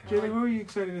cool. Jada, who are you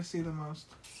excited to see the most?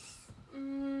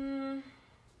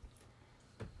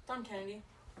 Tom Kennedy.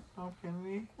 Tom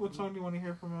Kennedy. What song do you want to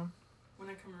hear from him? When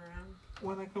I come around.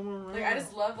 When I come around. Like, I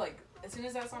just love, like, as soon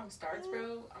as that song starts,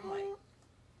 bro, I'm, like,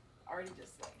 already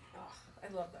just, like, oh, I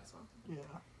love that song. Yeah.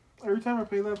 Every time I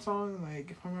play that song,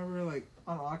 like, if I'm ever, like,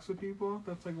 on Ox with people,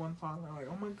 that's, like, one song they're like,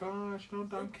 oh my gosh, you know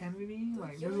Tom Kennedy?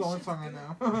 Like, this is the only song I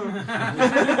know.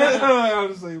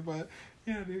 Honestly, but,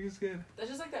 yeah, dude, he's good. That's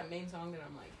just, like, that main song that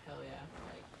I'm, like, hell yeah.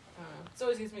 Like, I don't know. It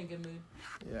always gets me in a good mood.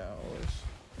 Yeah, always.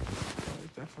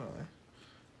 Always, definitely.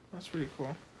 That's pretty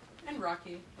cool. And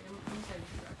Rocky. I'm excited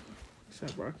to see Rocky.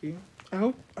 Except Rocky. I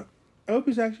hope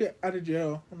he's actually out of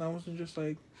jail, and that wasn't just,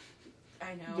 like,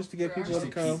 I know. Just to get For our people to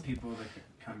sakes. come. Keep people that are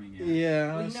coming in.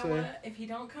 yeah, Well, you know honestly. what? If he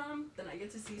don't come, then I get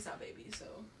to see Saw Baby, so.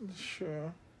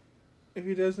 Sure. If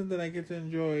he doesn't, then I get to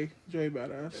enjoy Joey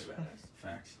Badass. Very badass.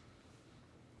 Facts.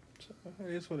 So,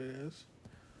 it is what it is.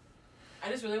 I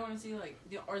just really want to see, like,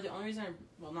 the only reason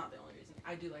well, not the only reason,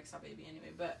 I do like Saw Baby anyway,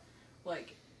 but,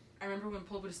 like, I remember when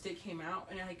Pull Up With a Stick came out,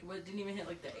 and it, like, didn't even hit,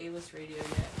 like, the A-list radio yet.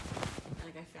 And,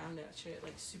 like, I found that shit,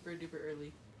 like, super duper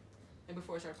early. and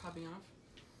before it started popping off.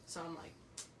 So I'm like,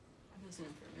 I'm listening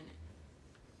for a minute.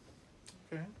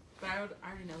 Okay. But I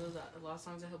already know that a lot of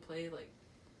songs that he'll play, like,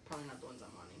 probably not the ones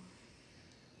I'm wanting.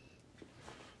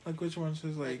 Like which ones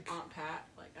is like? Aunt Pat,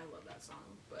 like I love that song,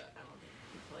 but I don't think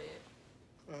he'd play it.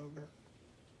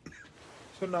 Okay.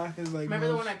 So not his like. Remember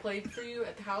the one I played for you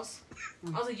at the house? I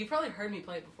was like, you probably heard me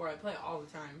play it before. I play it all the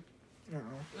time. Oh.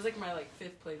 It was like my like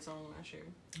 5th played song last year.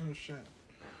 Oh shit.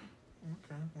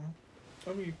 Okay. Well,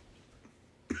 I mean,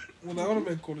 well, that would have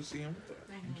been cool to see him.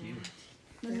 Thank you.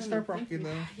 Thanks for Rocky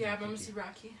though. Yeah, I'm gonna see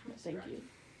Rocky. Thank you.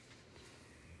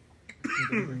 You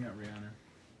can bring out Rihanna.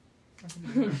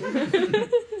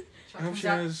 I hope she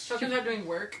has. She comes out doing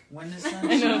work. When the sun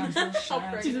I know. shines, will I'll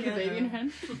shine break She's with a together. baby in her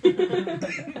hand.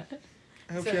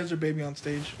 I hope So- she has her baby on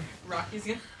stage. Rocky's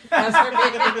gonna have her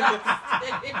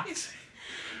baby on stage.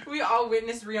 We all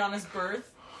witnessed Rihanna's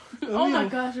birth. Oh my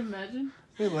gosh, imagine.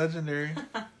 They're legendary.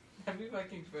 That'd be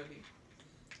fucking funny.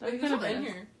 That'd Wait, be who's kinda in badass.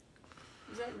 here?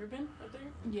 Is that Ruben up there?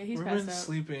 Yeah, he's Ruben's passed out.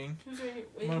 sleeping. Who's right here?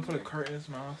 I'm Wait, gonna who's put a there? cart in his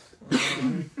mouth.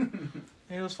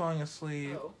 He was falling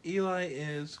asleep. Oh. Eli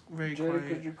is very Jada, could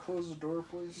quiet. you close the door,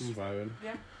 please? I'm vibing.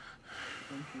 Thank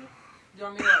you. Do you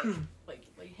want me to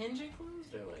like hinge it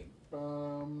closed or like?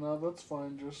 No, that's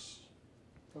fine. Just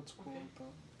that's cool Okay. with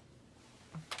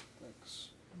that. Thanks.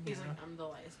 He's like, I'm the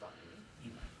lightest spot in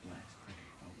me.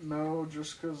 No,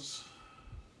 just cause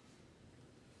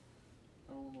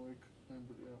I don't want to wake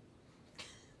anybody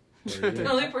up. Where is The it?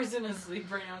 only person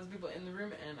asleep right now is people in the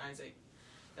room and Isaac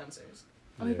downstairs.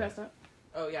 Oh, he Yeah. passed out.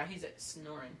 Oh yeah, he's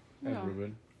snoring. And Yeah.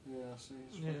 Ruben. Yeah, see,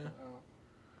 he's Yeah. fucking out.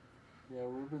 Yeah,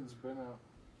 Ruben's been out.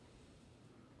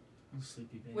 I'm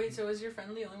sleepy, baby. Wait, so is your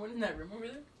friend the only one in that room over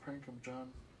there? Prank him, John.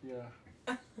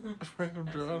 Yeah. Frank of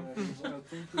Yeah, John. I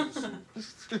think he's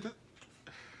asleep.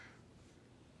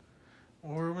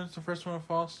 Well, Ruben's the first one to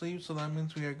fall asleep, so that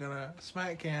means we are gonna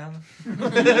smack him. Oh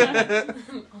my God.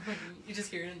 You just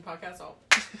hear it in the podcast all.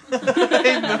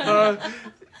 I know.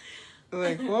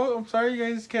 Like, well, I'm sorry you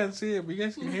guys can't see it, but you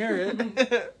guys can hear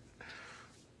it.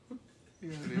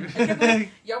 Yeah, dude.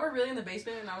 Y'all were really in the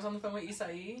basement and I was on the phone with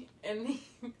Isai and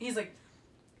he's like,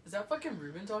 is that fucking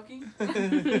Ruben talking?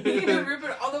 He heard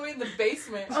Ruben all the way in the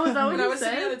basement. Oh, is that what when I you was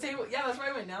sitting said? at the table. Yeah, that's why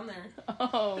I went down there.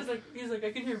 Oh. He's like,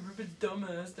 I can hear Ruben's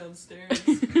dumbass downstairs.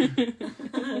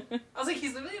 I was like,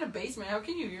 he's literally in a basement. How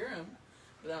can you hear him?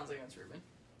 But then I was like, that's Ruben.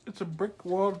 It's a brick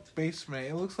walled basement.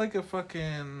 It looks like a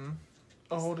fucking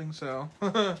holding cell.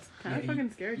 Kind of Yeah,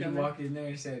 fucking scary You down there. walk in there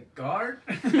and said, guard?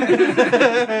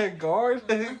 Guard.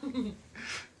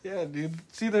 Yeah, dude.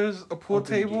 See, there's a pool Open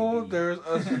table. TV. There's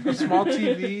a small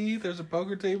TV. There's a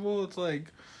poker table. It's like,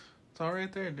 it's all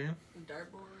right there, dude.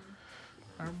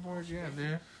 Dartboard. Hardboard, yeah,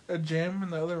 dude. A gym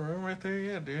in the other room right there,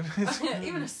 yeah, dude.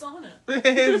 Even a sauna.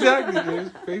 Exactly, dude.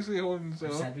 It's basically holding I'm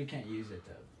cell. sad we can't use it,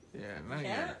 though. Yeah, not Yeah?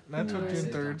 yet. Not till No.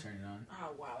 June Don't 3rd. turn it on. Oh,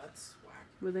 wow, that's whack.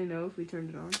 Would they know if we turned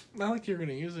it on? Not like you're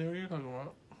gonna use it. What are you talking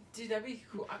about? Dude, that'd be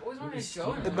cool. I always wanted Maybe to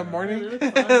go in steam In it. the there. morning? Really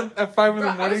fun. At 5 in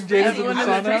Bro, the morning, I was Jada's freezing in the when it was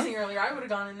sauna? freezing earlier. I would have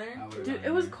gone in there. I would've Dude, gone it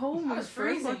was in there. cold when I we was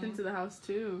first walked freezing. into the house,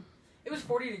 too. It was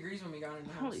 40 degrees when we got in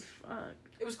the house. Holy fuck.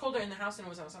 It was colder in the house than it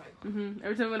was outside. Mm-hmm.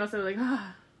 Every time we went outside, we were like,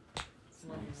 ah. It's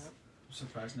warming up. I'm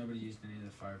surprised nobody used any of the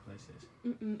fireplaces.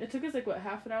 Mm-mm. It took us like, what,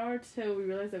 half an hour till we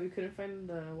realized that we couldn't find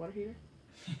the water heater?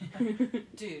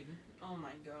 Dude, oh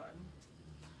my god.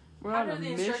 We're How on are a the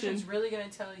mission. instructions really gonna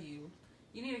tell you?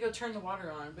 You need to go turn the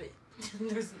water on, but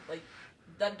there's like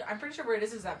that. I'm pretty sure where it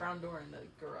is that brown door in the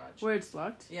garage. Where it's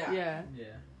locked? Yeah. Yeah. Yeah.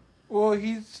 Well,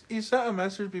 he sent a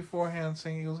message beforehand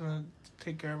saying he was gonna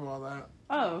take care of all that.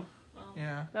 Oh, Well,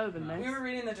 Yeah. that would have been nice. we were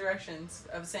reading the directions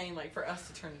of saying like for us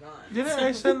to turn it on. Didn't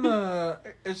I send the?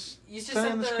 It's You just send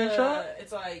sent the the screenshot?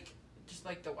 It's like just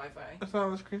like the Wi-Fi. It's not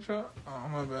on the screenshot. Oh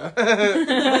my bad.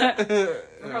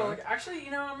 Bro, like, actually,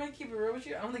 you know, I'm gonna keep it real with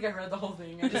you. I don't think I read the whole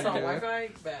thing. I just saw Yeah. Wi-Fi,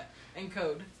 bet, and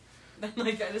code. Then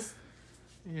like I just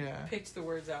Yeah. picked the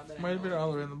words out that I Might have been know.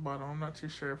 all the way in the bottom. I'm not too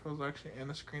sure if it was actually in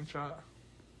the screenshot.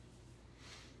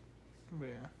 But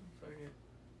yeah. Fuck it.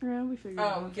 Yeah, we figured it Oh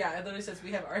out. yeah, it literally says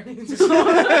we have our names.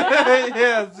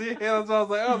 Yeah, see, that's why I was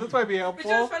like, oh, this might be Which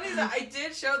helpful. is funny is that I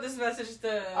did show this message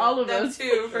to All of them us.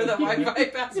 too for the Wi-Fi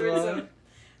password, Yeah. so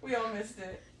we all missed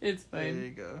it. It's There fine.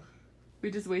 you go. We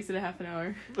just wasted a half an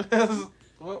hour.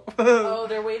 Well, Oh,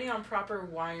 they're waiting on proper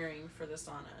wiring for the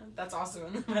sauna. That's also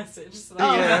in the message. So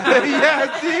Oh. yeah,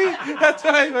 yeah. See, that's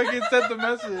why I fucking sent the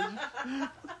message.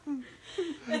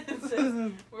 It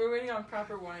says, we're waiting on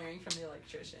proper wiring from the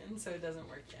electrician, so it doesn't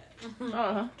work yet.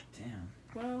 Oh, Damn.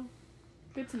 well,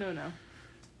 good to know now.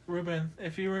 Ruben,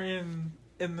 if you were in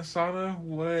the sauna,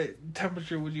 what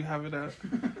temperature would you have it at?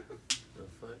 The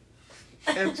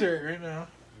fuck? Answer it right now.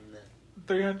 Nah.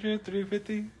 300,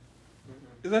 350?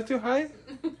 Is that too high?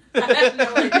 I have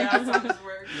no idea how some of this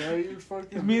work. Yeah, you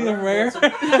fucking. Medium burn. rare.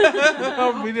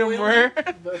 That's Medium rare.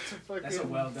 a fucking. That's a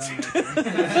well done. Right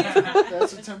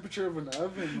That's the temperature of an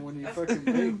oven when you fucking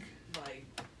bake. Like,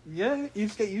 Yeah, you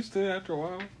just get used to it after a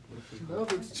while. No,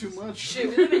 that's too much. shit,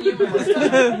 we live in Yuma.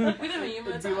 We live in Yuma.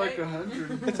 It'd It's be like alright.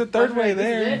 100. It's a third way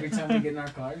there. there. Every time we get in our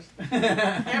cars.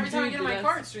 Every time I get in my Yes.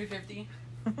 car, it's $3.50.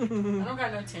 I don't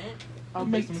got no tent. I'll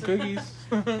make some cookies.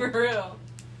 For real.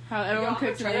 How Yo, everyone I'm gonna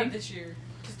cooks try that egg. this year.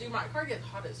 Cause dude, my car gets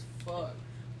hot as fuck.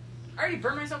 I already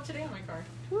burned myself today on my car.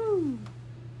 Woo.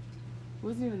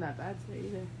 Wasn't even that bad today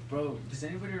either. Bro, does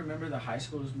anybody remember the high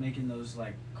schools making those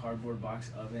like cardboard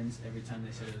box ovens every time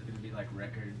they said it was gonna be like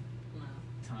record No,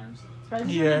 times? But I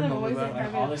just Yeah, I remember them remember always that. Like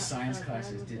having all a- the science a-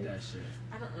 classes a- did that shit.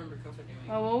 I don't remember Kofa doing it.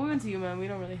 Oh, well, we went to Yuma. We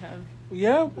don't really have.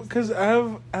 Yeah, because I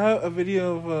have a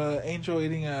video of Angel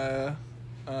eating a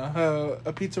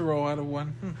pizza roll out of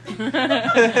one. Wait,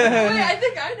 I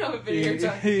think I know a video you're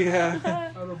talking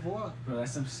Yeah, Out of what? Bro,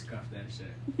 that's some scuff that shit.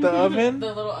 the oven, The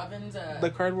little ovens. the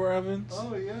cardboard ovens.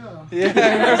 Oh, yeah. Yeah,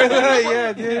 I remember that.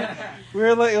 Yeah, dude. We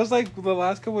were like, it was like the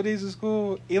last couple of days of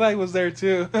school. Eli was there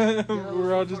too. Yeah, We those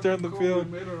were all were just there in the fucking cool.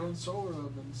 field. We made our own solar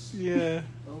ovens. Yeah,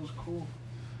 That was cool.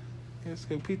 it's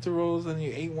got pizza rolls and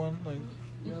you ate one. Like,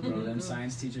 Yeah, Bro, them good.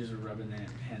 science teachers were rubbing their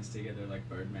hands together like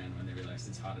Birdman when they realized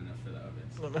it's hot enough for the ovens.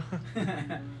 I don't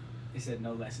know. They said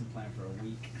no lesson plan for a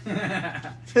week.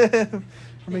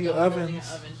 Making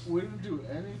ovens. We didn't do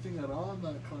anything at all in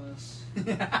that class.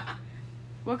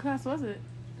 What class was it?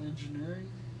 Engineering?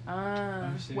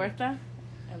 Ah, Oh, shit. Huerta.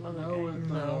 I love that No, guy. with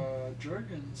No.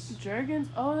 Jurgens. Jurgens.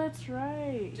 Oh, that's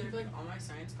right. Dude, I feel like all my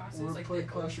science classes, We like played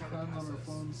they always Clash of have a Clans on our process.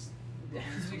 phones.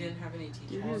 Because we didn't have any Dude,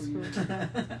 teachers. he was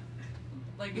cool.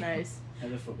 Like Nice.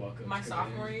 And the football coach. my could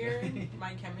sophomore be- year,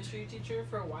 my chemistry teacher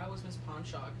for a while was Miss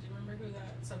Ponshock. Do you remember who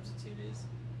that substitute is?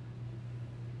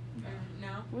 No.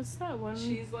 No. What's that one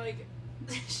She's like,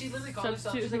 she literally called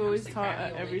herself. substitute She's who like, always I'm just a taught crappy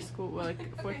at old every lady. school, well,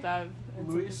 like Fourth Okay. Ave? and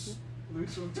Luis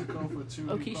went to Kofa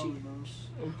too. He Okishi? probably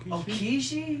knows.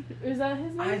 Okishi? Is that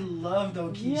his I name? loved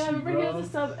Okishi, Yeah, remember bro. he was a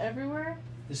sub everywhere?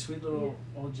 The sweet little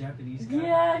old Japanese guy.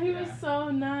 Yeah, he was so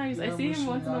nice. Yeah, I see him Mr.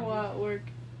 once in a Miyagi. while at work.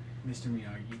 Mr.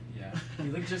 Miyagi. Yeah.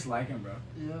 You look just like him, bro.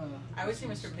 Yeah. I would see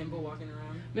Mr. Pimple walking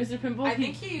around. Mr. Pimple, I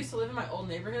think he used to live in my old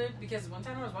neighborhood because one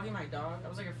time I was walking my dog. I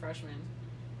was like a freshman,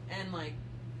 and like,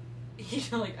 he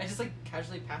like I just like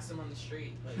casually passed him on the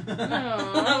street. Like,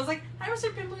 I was like, "Hi,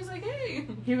 Mr. Pimple." He's like, "Hey."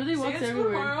 he really See you walks at school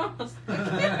everywhere. tomorrow? I was like,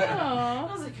 "Yeah." Aw.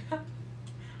 I was like,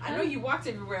 I know you walked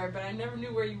everywhere, but I never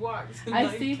knew where you walked. I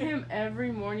Like, see him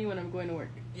every morning when I'm going to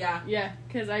work. Yeah. Yeah,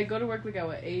 because I go to work like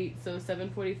at 8, so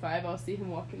 7:45 I'll see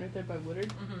him walking right there by Woodard.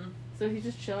 Mm-hmm. So he's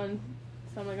just chilling.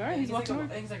 So I'm like, alright, he's walking like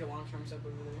to work. he's like a long-term sub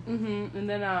over there. Mm-hmm. And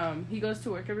then he goes to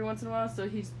work every once in a while, so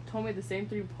he's told me the same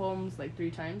 3 poems like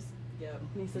 3 times. Yep.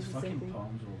 And he says His the same fucking thing.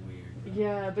 poems were weird. Bro.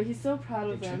 Yeah, but he's so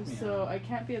proud of They them, tripped me so out. I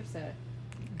can't be upset.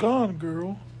 Gone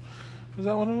Girl. Was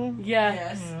that one of them? Yeah.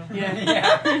 Yes.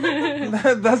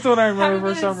 Yeah. That's the one I remember Haven't for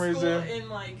been some in school reason. in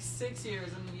like 6 years,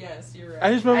 and yes, you're right.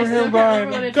 I just remember still him can't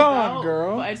remember what going, it's "Gone, about,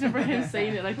 girl." But I just remember him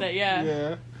saying it like that, yeah.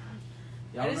 Yeah.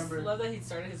 Y'all I just remember? love that he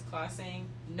started his class saying,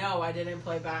 "No, I didn't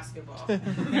play basketball."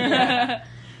 I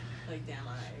Like, damn,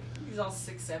 he's all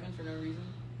 6'7" for no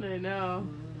reason. know.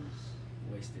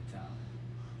 Wasted talent.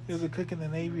 He was a cook in the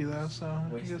Navy though, so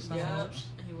I Wasted. guess that Yep, helps.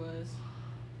 he was.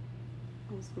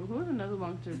 It was cool. Who was another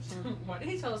long-term sub? Why did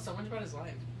he tell us so much about his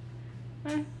life?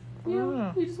 Eh, you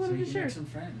know, he just So wanted you to can share. make some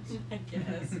friends. I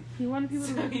guess. He wanted people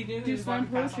So to he knew he do was slam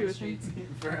walking past poetry on with the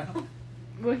him. streets. Bro.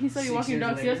 Well, he said 6 you're walking years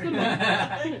dogs. Yes,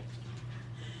 later.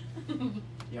 good one.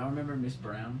 Y'all remember Miss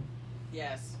Brown?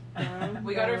 Yes. Um,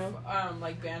 We got her no.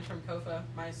 like banned from Kofa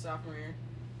my sophomore year.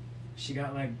 She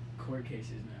got like court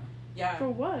cases now Yeah. For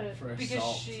what? for Because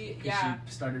assault. she- 'cause yeah.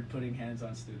 she started putting hands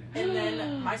on students. And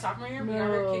then my sophomore year, we got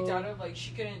her No. kicked out of like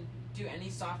she couldn't do any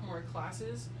sophomore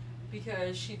classes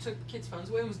because she took kids' phones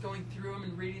away and was going through them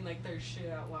and reading like their shit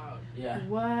out loud. Yeah.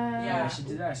 What? Yeah. She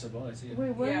did that at Sobola too.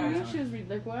 Wait, what Yeah. do you mean she was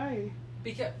like, why?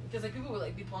 Because like people would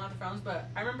like be pulling out their phones, but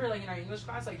I remember like in our English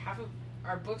class, like half of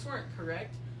our books weren't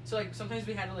correct, so like sometimes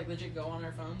we had to like legit go on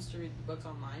our phones to read the books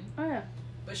online. Oh, yeah.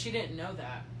 But she didn't know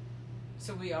that,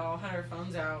 so we all had our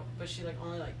phones out, but she like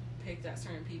only like picked at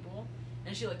certain people,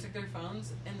 and she like took their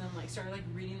phones and then like started like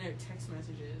reading their text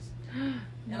messages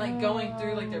and like going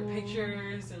through like their No.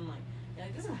 pictures and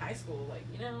like this is high school, like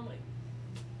you know like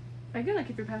I get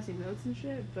like if you're passing notes and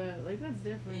shit, but like that's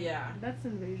different. Yeah. That's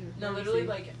invasion. no, Privacy. literally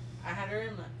like I had her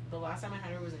in the last time I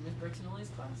had her was in Miss Bertinelli's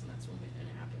class, and that's when it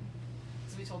happened.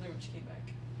 So we told her when she came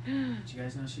back. Did you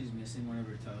guys know she's missing one of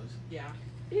her toes? Yeah,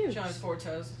 Ew. she only has 4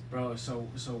 toes. Bro, so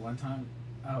one time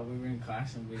we were in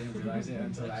class and we didn't realize it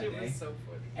until that shit day. was so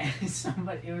funny. And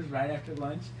it was right after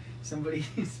lunch. Somebody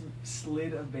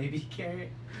slid a baby carrot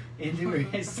into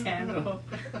her sandal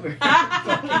where her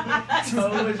fucking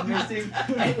toe was missing,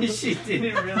 and she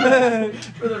didn't realize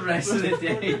for the rest of the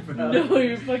day, bro. No,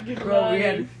 you're fucking Bro,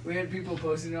 lying. we had people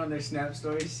posting it on their Snap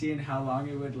stories, seeing how long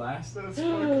it would last. That's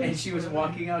fucking And she was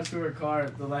walking out to her car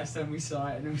the last time we saw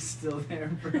it, and it was still there,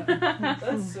 bro.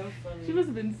 That's so funny. She must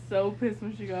have been so pissed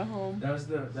when she got home. That was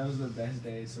the best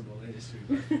day of Cibola history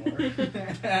by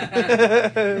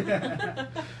far.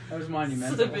 That was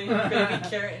monumental. Slipping a baby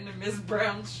carrot into Miss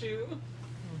Brown's shoe.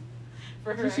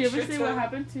 For her Did she ever extra say what toe.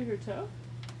 happened to her toe?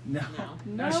 No. No.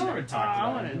 No, she never talked I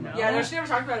about wanna it. know. Yeah, no, she never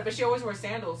talked about it, but she always wore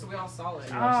sandals, so we all saw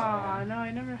it. Oh, no,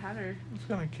 I never had her. It's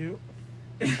kind of cute.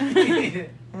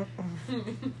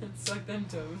 Suck them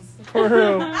toes. For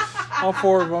real. All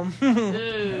 4 of them. My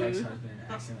Ew. ex-husband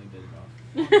accidentally bit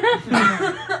it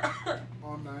off.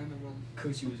 all 9 of them.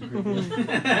 Coochie was gripping.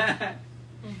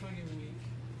 I'm fucking weak.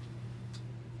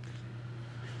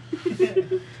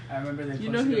 I remember they You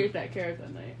know he posted ate that carrot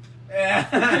that night.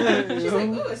 She's like,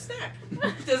 ooh, a snack.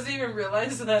 Doesn't even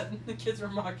realize that the kids were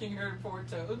mocking her poor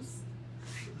toes.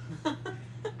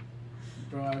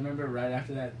 Bro, I remember right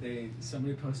after that,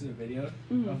 somebody posted a video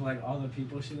Mhm. of like all the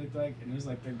people she looked like, and it was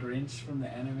like the Grinch from the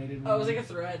animated Oh, it was movie. like a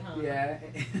thread, huh? Yeah,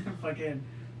 fucking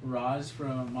Roz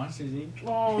from Monsters Inc.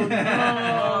 Oh, no.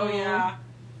 Oh, yeah.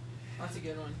 That's a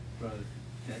good one. Bro,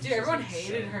 that Dude, shit everyone was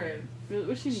hated so her. good. Really?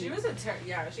 Was she She mean? was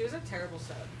she was a terrible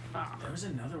sub. Ah. There was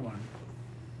another one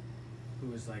who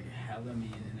was like hella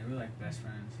mean, and they were like best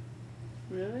friends.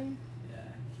 Really?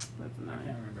 Yeah, That's I annoying.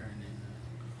 can't remember her name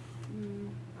Mm.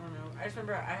 I don't know. I just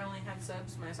remember I only had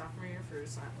subs my sophomore year for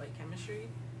like chemistry,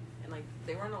 and like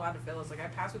they weren't allowed to fail us. Like I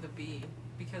passed with a B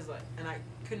because like, and I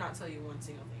could not tell you one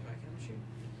single thing about chemistry,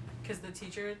 because the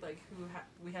teacher like who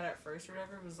we had at first or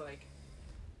whatever was like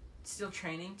still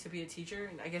training to be a teacher,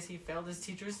 and I guess he failed his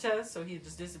teacher's test, so he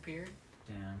just disappeared.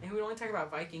 though. Damn. And he would only talk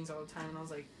about Vikings all the time, and I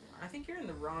was like, I think you're in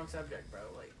the wrong subject, bro.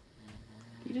 Like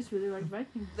You just really like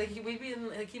Vikings. we'd be in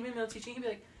like he'd be in middle teaching, he'd be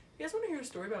like, you guys want to hear a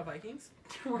story about Vikings?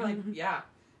 We're like, yeah.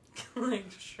 Like,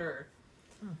 sure.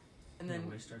 And then,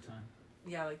 Don't waste our time.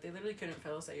 yeah, like, they literally couldn't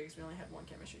fail us that year because we only had one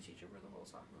chemistry teacher for the whole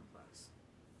sophomore class.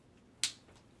 It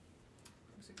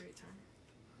was a great time.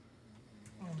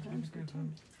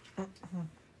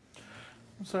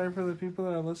 I'm sorry for the people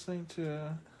that are listening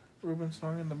to Ruben's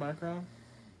song in the background.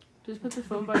 Just put the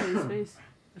phone by his face.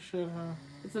 Shit, huh?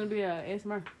 It's gonna be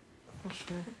ASMR. Oh,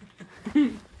 shit.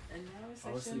 And now a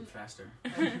Fall section. asleep faster.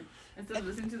 Instead of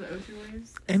listening to the ocean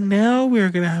waves. And now we're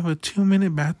going to have a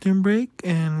 2-minute bathroom break,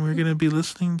 and we're going to be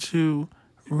listening to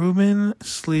Ruben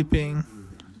sleeping.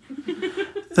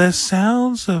 The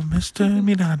sounds of Mr.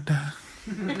 Miranda.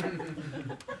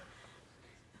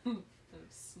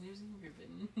 Snoozing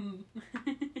Ruben.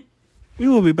 We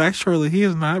will be back shortly. He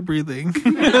is not breathing.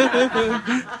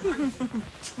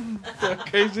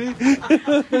 Crazy? He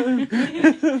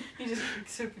just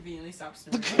so conveniently stops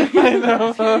snoring. I know.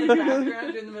 In the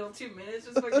background in the middle of 2 minutes,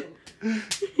 just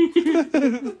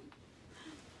fucking.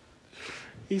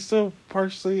 He's still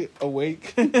partially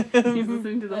awake. He's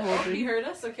listening to the whole Oh, he thing. heard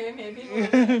us, okay? Maybe. We'll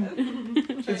try again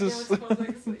It's with a- 12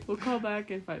 seconds sleep. We'll call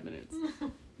back in 5 minutes.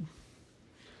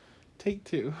 Take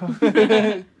 2.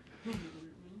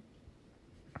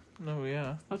 No,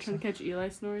 yeah. I'll try to catch Eli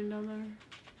snoring down there.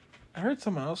 I heard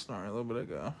someone else snoring a little bit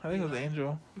ago. I think it was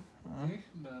Angel. Me?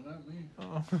 No, not me.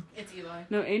 Oh. It's Eli.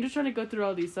 No, Angel's trying to go through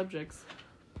all these subjects.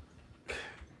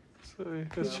 Sorry.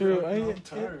 That's Yeah, true. I'm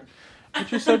tired.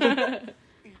 What's your subject?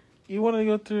 You want to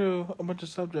go through a bunch of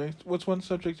subjects. What's one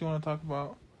subject you want to talk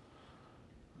about?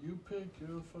 You pick.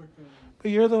 You're the fucking. But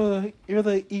you're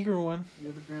the eager one.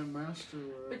 You're the Grand Master.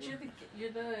 Or But you're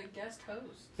the guest host.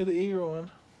 You're the eager one.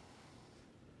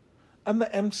 I'm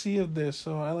the MC of this,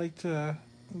 so I like to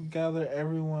gather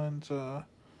everyone's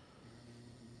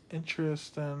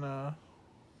interest and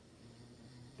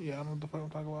yeah, I don't know what the fuck I'm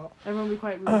talking about. Everyone be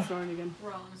quiet, Ruben snoring again.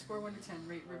 We're all on a score 1 to 10.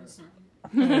 Rate Ruben snoring.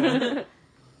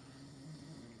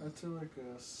 I'd say like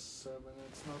a 7.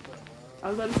 It's not that I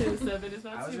loud. was about to say the 7. It's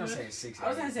not I was too gonna much. say 6. I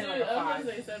was gonna say Dude, like a I was 5.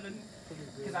 gonna say 7. Pretty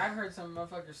good. Because I've heard some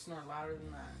motherfuckers snore louder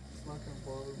than that. It's not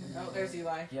gonna bother me. Oh, there's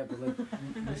Eli. Yeah, but like,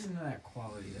 listen to that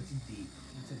quality. That's deep.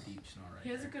 That's a deep snore right He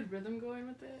has a there. good rhythm going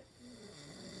with it.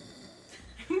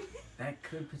 That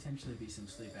could potentially be some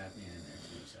sleep apnea in there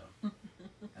too, so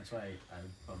that's why I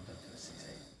bumped up to a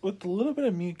 6-8. With a little bit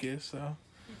of mucus, so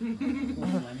Lenny?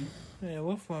 yeah, a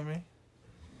little flummy.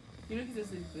 You know he does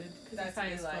sleep good. Cause That's high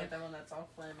as Eli, fuck. the one that's all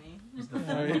phlegmy. He's the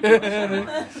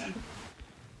Alright.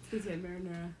 He's had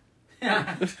marinara.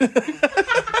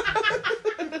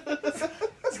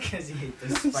 Because he ate the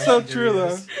spicy So true,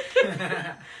 Doritos.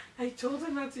 I told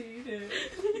him not to eat it.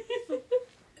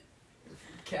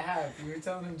 Cap, you were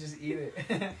telling him just eat it.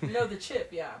 No, the chip,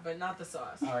 yeah, but not the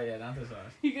sauce. Oh yeah, not the sauce.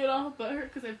 He got all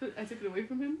butthurt because I took it away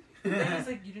from him. And he's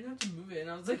like, you didn't have to move it.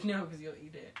 And I was like, no, because you'll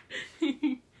eat it.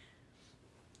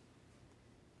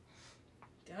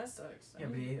 Yeah, that sucks. Yeah,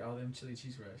 but he ate all them chili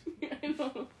cheese fries. I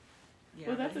know. Yeah,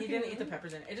 Well, but that's he okay, didn't though. eat the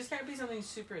peppers in it. It just can't be something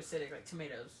super acidic, like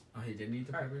tomatoes. Oh, he didn't eat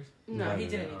the peppers? No, Yeah, he yeah,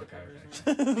 didn't yeah. eat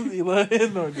the Okay, peppers. no. Eli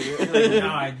no idea. You're like, no,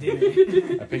 I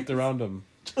didn't. I picked around him.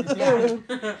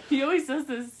 Yeah. He always does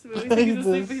this. We always think he's He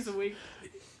asleep, does. but he's awake.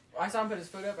 I saw him put his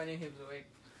foot up. I knew he was awake.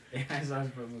 Yeah, I saw his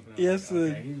foot moving. Yes,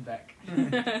 Okay, he's back.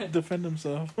 Defend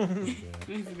himself. Yeah.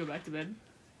 He needs to go back to bed.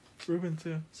 Ruben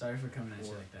too. Sorry for coming at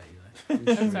you like that,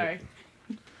 Eli. I'm sorry.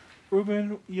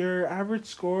 Ruben, your average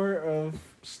score of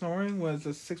snoring was a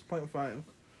 6.5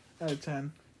 out of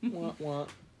 10. Wah, wah.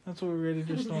 That's what we rated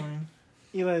your snoring.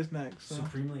 Eli's next. So.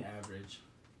 Supremely average.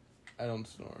 I don't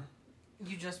snore.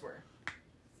 You just were.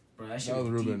 Bro, that shit That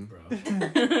was was Ruben. deep,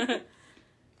 bro.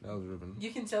 That was Ruben.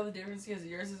 You can tell the difference because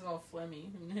yours is all phlegmy.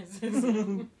 And his is...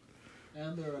 And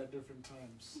they're at different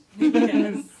times.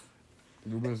 Yes.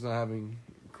 Ruben's not having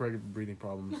correct breathing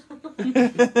problems.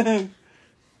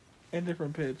 And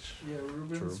different pitch. Yeah,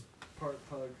 Ruben's True. part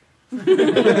pug.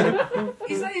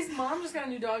 He said his mom just got a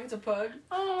new dog. It's a pug.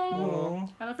 Oh. Oh,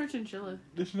 I love her chinchilla.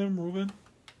 is your name Ruben?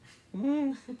 For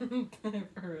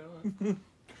real.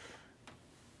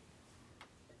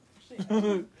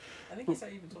 Actually, I think he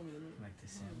said even told me the name. Like the I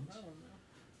sandwich. don't know.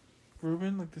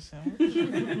 Ruben, like the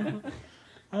sandwich?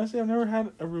 Honestly, I've never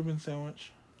had a Reuben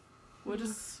sandwich. We'll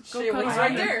just go Shit, cut what's it.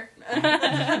 right there?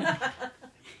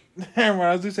 Damn,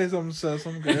 I was gonna say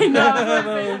something good. No,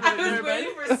 I was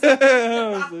waiting for I something.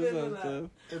 was gonna say something.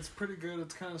 It's pretty good.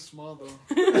 It's kind of small though.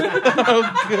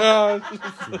 Oh gosh.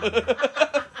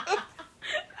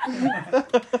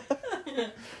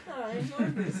 Oh, I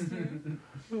enjoyed this, dude.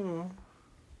 Oh.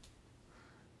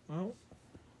 Well.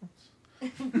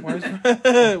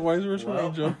 Wise Richmond Well.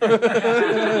 Angel.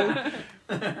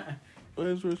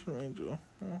 Wise Richmond Angel.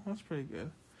 Oh, that's pretty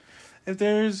good.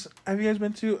 Have you guys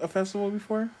been to a festival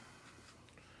before?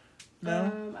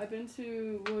 No? I've been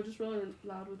to just Rolling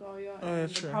Loud with all y'all. Oh, and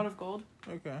that's the true. Pot of Gold.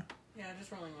 Okay. Yeah,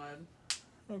 just Rolling Loud.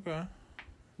 Okay.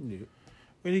 Yeah.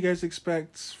 What do you guys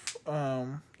expect?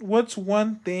 What's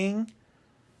one thing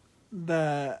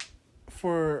that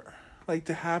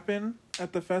to happen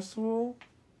at the festival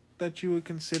that you would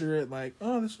consider it like,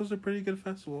 oh, this was a pretty good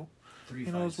festival. 3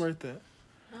 You know, it's fights. worth it.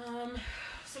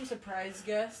 Some surprise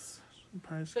guests,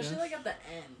 Prize especially guess. like at the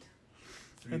end.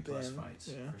 3 at the plus end, fights,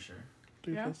 yeah. for sure.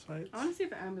 3 Yeah. plus fights. I want to see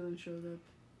if an ambulance shows up.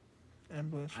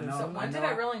 Ambulance. I know. So when did know.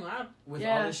 at Rolling Loud? With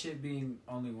Yeah. all this shit being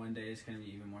only one day, it's gonna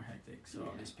be even more hectic. So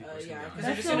all these people are Yeah, gonna be 'cause on they're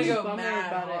That's just the gonna only go bummer mad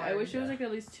about it. I hard. wish it was Yeah. like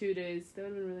at least 2 days. That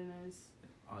would have been really nice.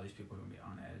 all these people are gonna be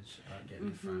on edge about getting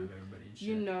in front of everybody and shit.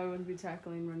 You know I wouldn't be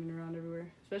tackling running around everywhere.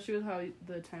 Especially with how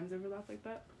the times overlap like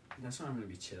that. That's why I'm gonna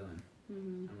be chilling.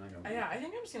 Mm-hmm. I'm not gonna. Yeah, I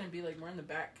think I'm just gonna be like more in the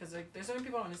back because like there's so many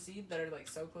people I want to see that are like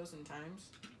so close in times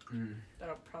Mm. that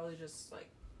I'll probably just like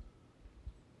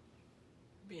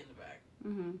be in the back.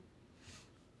 Mm-hmm.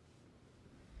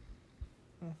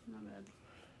 Hmm. Not bad.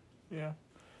 Yeah.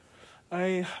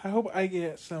 I hope I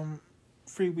get some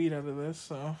free weed out of this,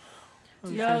 so.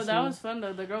 Yo, that was fun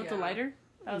though. The girl with the Yeah. lighter?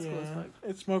 That was cool as Yeah. fuck.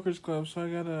 It's Smokers Club, so I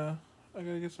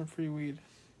gotta get some free weed.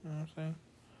 You know what I'm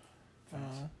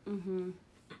saying? Mm-hmm. Me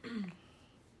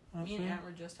honestly. and Aunt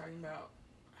were just talking about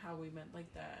how we met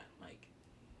like that like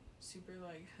super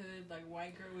like hood like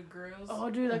white girl with grills. Oh,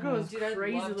 dude, that girl was Dude, I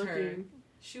crazy loved her. looking.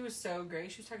 She was so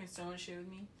great. She was talking so much shit with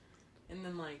me, and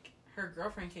then like her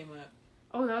girlfriend came up.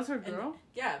 Oh, that was her And- girl?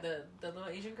 Yeah, the little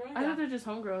Asian girl. I Yeah. thought they're just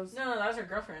homegirls. No, that was her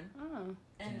girlfriend. Oh.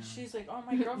 And Damn. she's like, "Oh,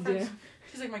 my girlfriend." Yeah.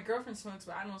 She's like, "My girlfriend smokes,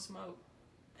 but I don't smoke."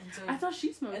 And so, I thought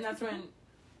she smoked. and that's when,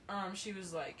 she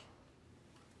was like,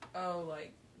 "Oh,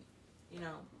 like, you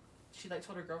know," she like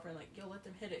told her girlfriend like, "Yo, let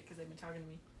them hit it because they've been talking to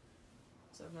me."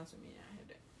 So that's what me and I hit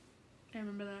it. I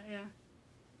remember that, yeah.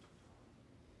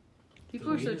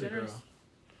 People are weed so or the generous.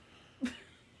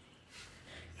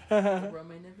 The girl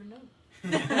may never know.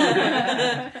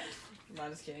 No,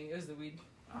 just kidding. It was the weed.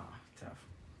 Ah, tough.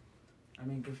 I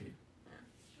mean, good for you.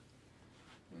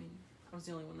 I mean, I was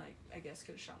the only one that I guess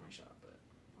could have shot my shot, but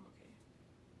I'm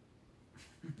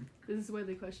okay. This is why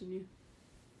they question you.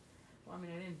 Well, I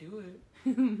mean, I didn't do it.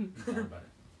 You thought about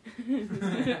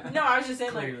it. No, I was just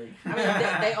saying like. Clearly. I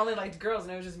mean, they only liked girls,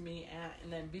 and it was just me,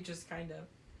 and then Beatrice kind of,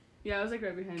 Yeah, I was like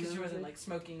right behind because them. she wasn't like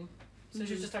smoking, so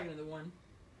she was Mhm. just talking to the one.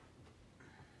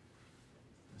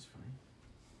 That's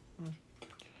funny.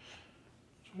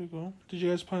 pretty cool. Did you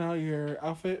guys plan out your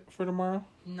outfit for tomorrow?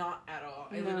 Not at all.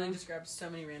 I No. literally just grabbed so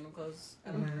many random clothes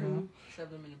out of my Mhm. room,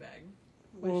 shoved them in a bag.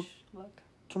 Well, Wish luck.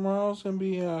 tomorrow's gonna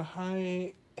be a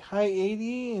high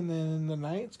 80, and then in the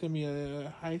night it's gonna be a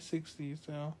high 60.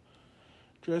 So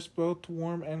dress both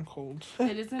warm and cold.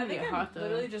 It is I gonna think get I'm hot though.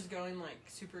 literally just going like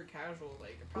super casual.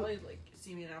 Like probably like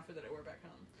see me an outfit that I wear back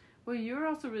home. Well, you were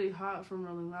also really hot from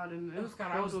Rolling Loud, and it Oh was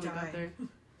god, I cold was when we got there. dying.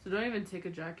 So don't even take a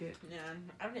jacket. Yeah,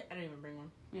 I didn't even bring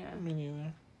one. Yeah. Me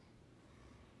neither.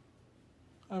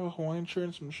 I have a Hawaiian shirt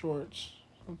and some shorts.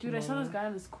 Dude, I saw this guy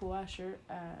in this cool ass shirt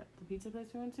at the pizza place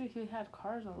we went to. He had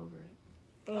cars all over it.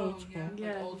 Oh, that's yeah, cool.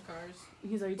 Yeah. like old cars.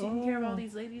 He's like, "You taking care of all Oh.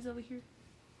 these ladies over here?"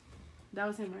 That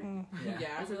was him, right? Mm. Yeah, Yeah.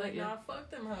 I was That's like, what I nah, fuck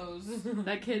them hoes.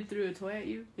 That kid threw a toy at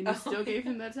you, and you Oh, still gave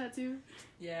yeah. him that tattoo.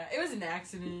 Yeah, it was an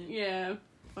accident. Yeah,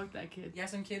 fuck that kid. Yeah,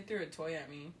 some kid threw a toy at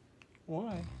me.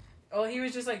 Why? Oh, he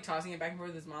was just like tossing it back and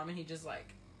forth with his mom, and he just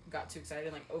like got too excited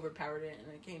and like overpowered it,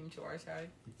 and it came to our side.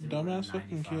 Dumbass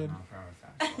fucking kid.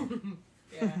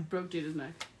 Yeah, Broke Jada's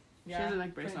neck. yeah. She has a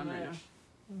neck brace pretty on right much.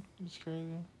 now. It's crazy.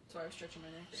 So I was stretching my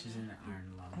neck. Right She's now. in the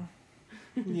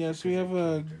iron lung. Yes, we have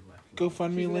a She's GoFundMe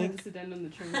gonna have link. to sit down on the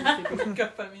train. and sleep.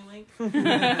 GoFundMe link.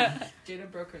 Jada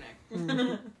broke her neck.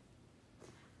 Mhm.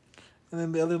 And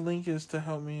then the other link is to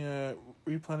help me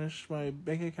replenish my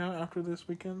bank account after this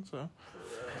weekend. So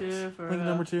Dude, for link real.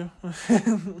 number 2. Thank God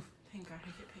I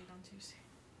get paid on Tuesday.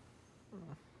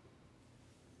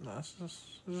 No,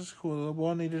 this is cool. A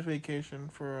well-needed vacation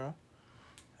for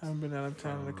haven't been out of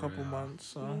town in a couple Yeah. months.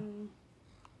 So Mm.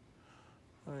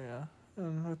 oh yeah,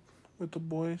 and with the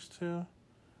boys too.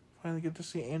 Finally get to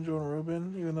see Angel and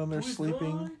Ruben, even though they're Who's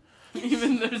sleeping. gone?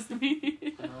 Even there's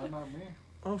me. No, not me.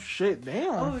 Oh shit!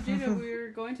 Damn. Oh, Jada,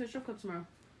 we're going to a strip club tomorrow.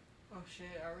 Oh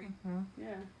shit, are we?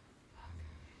 Yeah.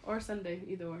 Or Sunday,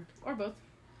 either or both.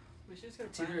 We should just go to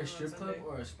It's either a strip club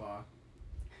or a spa.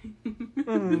 We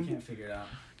Mhm. can't figure it out.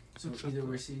 So It's either up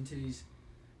we're seeing titties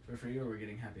for free or we're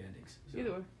getting happy endings. So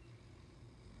Either or.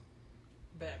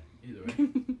 Bet. Either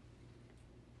way.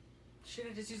 Shit,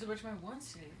 I just used a bunch of my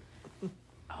ones today.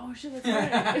 Oh shit, that's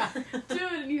right.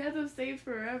 Dude, you had those saved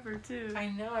forever too. I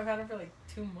know, I've had them for like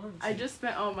 2 months. I just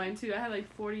spent all mine too. I had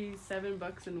like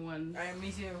 $47 in one. Alright,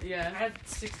 me too. I Yeah. had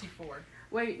 64.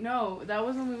 Wait, no, that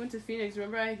was when we went to Phoenix.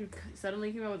 Remember, I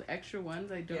suddenly came out with extra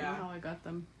ones. I don't Yeah. know how I got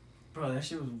them. Bro, that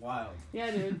shit was wild.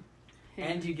 Yeah, dude.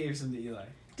 And you gave some to Eli.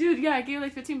 Dude, yeah, I gave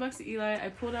like $15 to Eli. I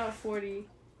pulled out 40,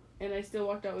 and I still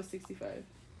walked out with 65.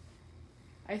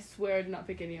 I swear I did not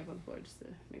pick any up on the floor, just to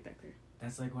make that clear.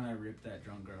 That's like when I ripped that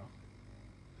drunk girl.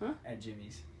 Huh? At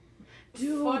Jimmy's.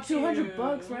 Dude, Fuck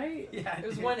 $200, you. right? Yeah. It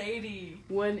was 180.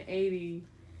 180.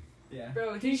 Yeah.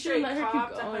 Bro, Dude, he you should straight let her keep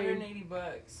copped going.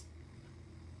 $180.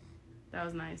 That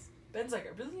was nice. Ben's like, I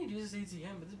really need to use this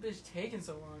ATM, but this bitch taking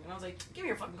so long. And I was like, give me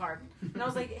your fucking card. And I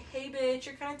was like, hey bitch,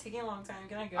 you're kind of taking a long time.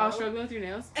 Can I go? I was struggling with your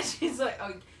nails. And she's like,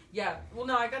 oh, yeah. Well,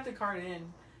 no, I got the card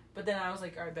in. But then I was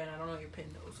like, all right, Ben, I don't know your PIN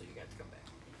though, so you got to come back.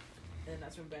 And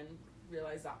that's when Ben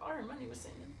realized that all her money was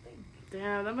sitting in the thing.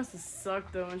 Damn, that must have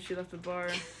sucked though when she left the bar.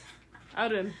 I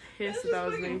would have been pissed That's if that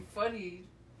just was me. fucking funny.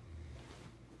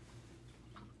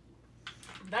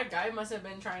 That guy must have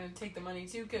been trying to take the money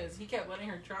too, because he kept letting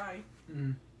her try.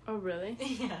 Mm. Oh, really?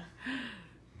 Yeah.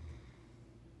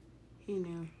 He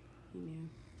knew. He knew.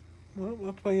 Well,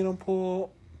 that's why you don't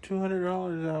pull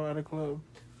 $200 out at a club.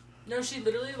 No, she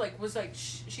literally like was like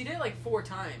she did it like 4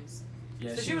 times.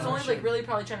 Yeah, So she was only like really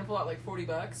probably trying to pull out like $40.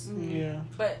 Mhm. Yeah.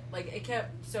 But like it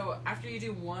kept, so after you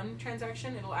do one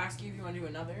transaction, it'll ask you if you want to do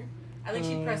another. I think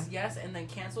she pressed yes and then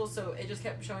cancel, so it just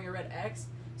kept showing a red X.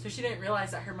 So she didn't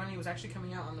realize that her money was actually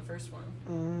coming out on the first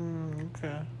one.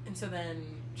 Okay. And so then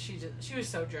she was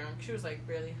so drunk. She was like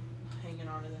really hanging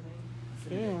on to the thing. I'm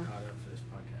finna Yeah. get caught up for this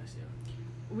podcast,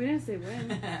 yo. We didn't say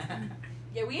when.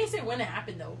 Yeah, we didn't say when it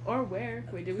happened though. Or where.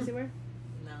 Wait, did we say where?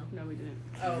 No. No, we didn't.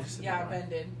 Oh, You just said yeah, the bar. Ben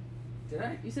did. Did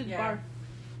I? You said Yeah. bar.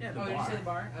 Yeah, the Oh, bar. did you say the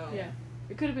bar? Oh. Yeah.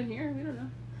 It could have been here. We don't know.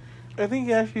 I think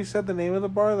he actually said the name of the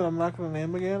bar that I'm not going to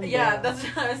name again. Yeah, but- that's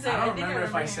what I was saying. I don't think remember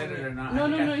if I hearing said it or not. No, I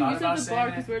no, think no. I You thought said about the saying bar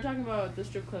it. because we were talking about the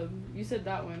strip club. You said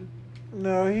that one.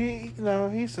 No,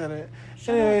 he said it.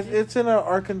 Shut Anyways, up, it's in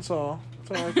Arkansas.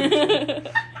 It's in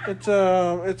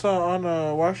Arkansas. it's on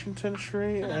Washington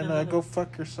Street, and go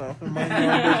fuck yourself and mind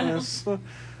your own business.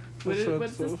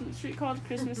 What's this street called?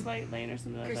 Christmas Light Lane or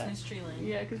something like Christmas tree that? lane.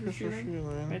 Yeah, Christmas Tree Christmas Lane.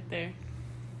 tree lane. Right there.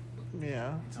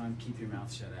 Yeah, It's on Keep Your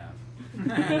Mouth Shut Up.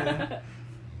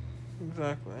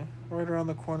 exactly. Right around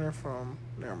the corner from.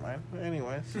 Never mind.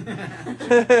 Anyways. It's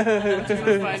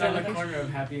on the corner of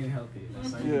Happy and Healthy.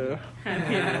 That's all you Yeah. know.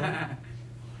 Happy and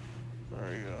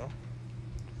There you go.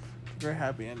 Very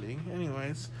happy ending.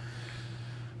 Anyways,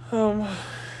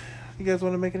 You guys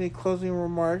want to make any closing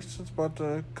remarks? It's about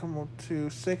to come up to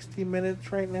 60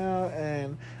 minutes right now,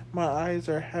 and my eyes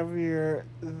are heavier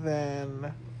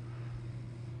than...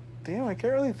 Damn, I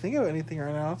can't really think of anything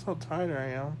right now. That's how tired I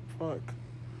am. Fuck.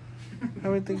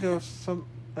 Let me think of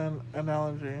an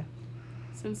analogy.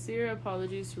 Sincere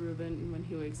apologies to Ruben when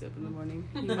he wakes up in the morning.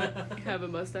 He might have a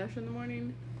mustache in the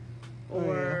morning,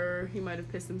 or he might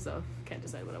have pissed himself. Can't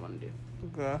decide what I want to do. Oh,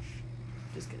 gosh.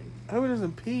 Just kidding. I hope he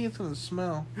doesn't pee. It's gonna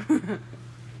smell.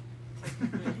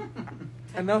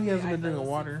 I know he hasn't been drinking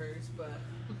water. First,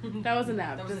 but That was a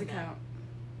nap. That was Doesn't a nap. count.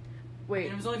 Wait,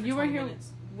 And it was only for you were 20 here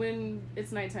minutes. when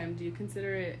it's nighttime. Do you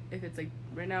consider it if it's like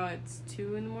right now it's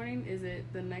 2 in the morning? Is it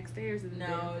the next day or is it the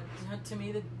No, to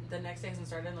me the next day hasn't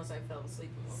started unless I fell asleep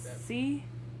and woke day? up. See?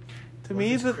 To What me,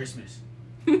 if it's the Christmas.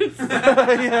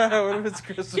 yeah. What if it's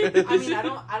Christmas? I mean,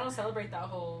 I don't celebrate that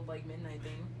whole like midnight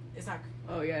thing. It's not.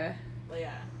 Oh yeah. Like,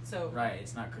 yeah. So Right,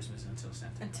 it's not Christmas until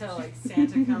Santa. until like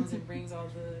Santa comes and brings all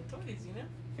the toys, you know.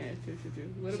 Yeah, true.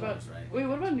 What So about it's right. wait?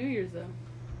 What about New Year's though?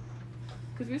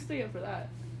 Because we stay up for that.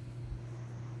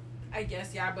 I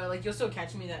guess yeah, but like you'll still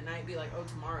catch me that night, be like, oh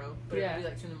tomorrow, but Yeah. it'll be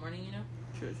like 2 in the morning, you know.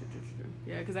 True.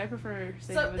 Yeah, because I prefer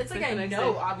staying So up it's like the I next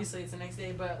know day. obviously it's the next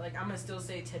day, but like I'm gonna still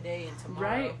say today and tomorrow.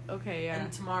 Right? Okay. Yeah.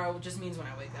 And tomorrow just means when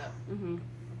I wake up. Mhm.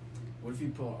 What if you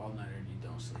pull all nighter and you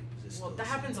don't sleep? Is it Well, still that the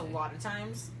same happens a day? lot of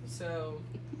times, so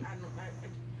I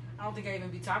don't think I even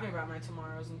be talking about my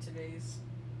tomorrows and todays.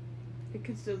 It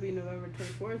could still be November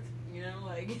 24th. You know,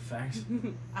 like Facts.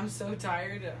 I'm so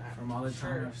tired. From all the Sure.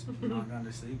 time I've not gone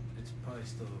to sleep, it's probably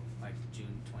still like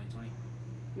June 2020.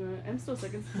 I'm still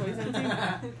stuck in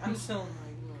 2017. I'm still in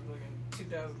like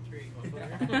 2003.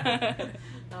 Motherfucker.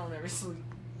 I don't ever sleep.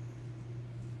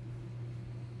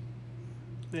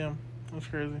 Damn, that's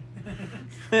crazy.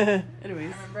 Anyways. I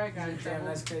remember I got in Damn, trouble.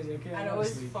 that's crazy. Okay, I'd I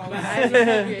always sleep. fall I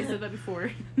asleep. said that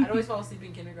before. I'd always fall asleep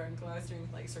in kindergarten class during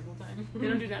like circle time. They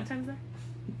don't do nap times there?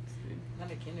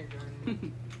 Not in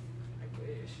kindergarten. I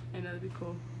wish. I know, that'd be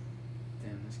cool.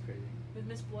 Damn, that's crazy. With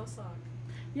Miss Blussock.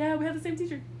 Yeah, we have the same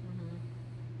teacher.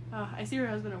 Mm-hmm. I see her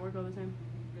husband at work all the time.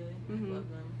 Really? Mhm. I love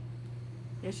them.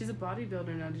 Yeah, she's a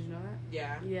bodybuilder now. Did you know that?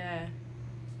 Yeah. Yeah.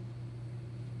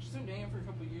 She's been dating for a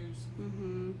couple years.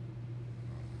 Mm-hmm.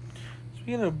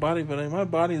 Speaking of bodybuilding, my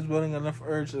body is building enough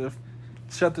urge to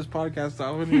shut this podcast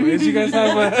off. Anyways, you guys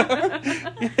have a...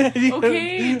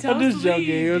 Okay, tell I'm us just to joking.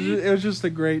 leave, It was just a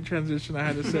great transition I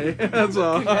had to say. That's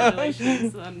all.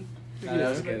 Congratulations on... No, that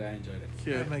was good. I enjoyed it.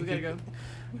 Yeah, Alright, thank we gotta you. go.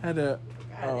 I had to... God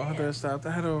Oh, I had to damn. stop.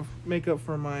 I had to make up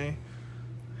for my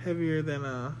heavier than...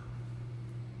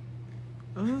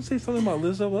 I was going to say something about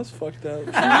Lizzo, but that's fucked up.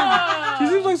 She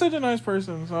seems like such a nice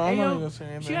person, so I'm Hey, not yo, even going to say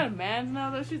anything. She got a man now,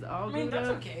 though. She's all I mean, good that's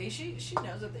up. okay. She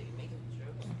knows that they making the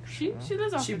joke. She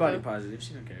lives off She it, body though. positive.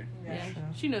 She don't care. Yeah,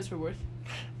 she knows her worth.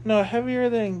 No, heavier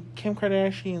than Kim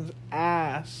Kardashian's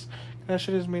ass. That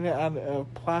shit is made out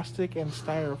of plastic and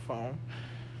styrofoam.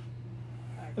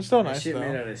 It's still That nice shit though. made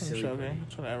out of I'm silly joking. putty.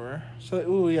 It's whatever. So,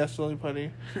 ooh, yeah, silly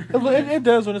putty. it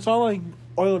does when it's all like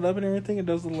oiled up and everything. It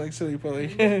does look like silly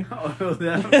putty. Oh,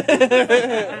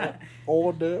 that.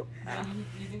 Oiled up. Do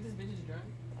you think this bitch is drunk?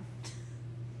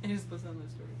 He was supposed to tell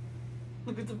that story.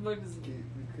 Look what the fuck does it do?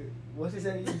 What does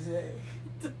that even say?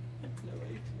 No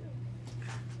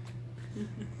idea.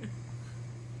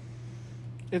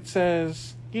 It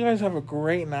says, "You guys have a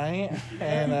great night,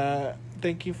 and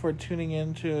thank you for tuning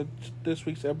in to this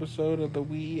week's episode of the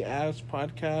We Eat Ass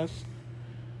podcast,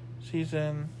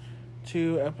 season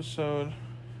 2, episode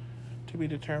to be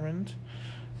determined."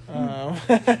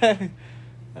 Thank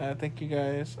you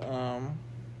guys.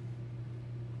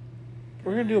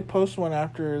 We're gonna do a post one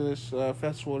after this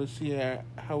festival to see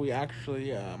how we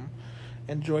actually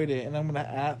enjoyed it, and I'm gonna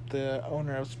at the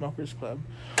owner of Smokers Club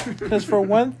because for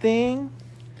one thing,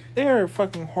 they're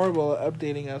fucking horrible at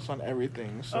updating us on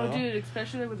everything. So. Oh, dude,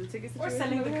 especially with the ticket Or situation.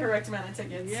 sending the over there. correct amount of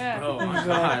tickets. Yeah. Oh, my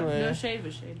Exactly. No shade,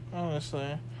 but shade.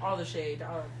 Honestly, All the shade.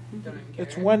 I don't even care.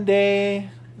 it's one day.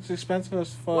 It's expensive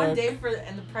as fuck. One day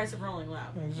and the price of Rolling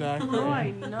Loud. Exactly. Oh,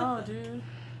 I know, dude.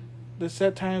 The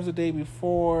set times the day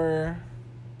before.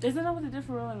 Isn't that what they did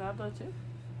for Rolling Loud, though, too?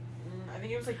 I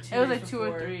think it was like 2 It was days like 2 or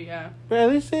before. 3, yeah. But at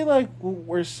least they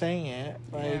were saying it.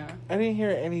 Like Yeah. I didn't hear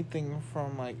anything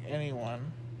from like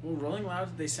anyone. Well, Rolling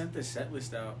Loud, they sent the set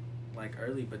list out like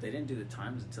early, but they didn't do the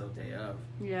times until the day of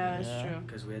Yeah, that's Yeah. true.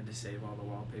 because we had to save all the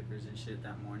wallpapers and shit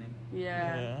that morning.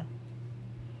 Yeah.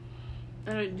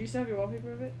 Do you still have your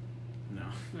wallpaper of it? No,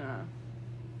 Nah.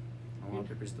 my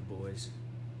wallpaper's the boys.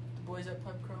 The boys at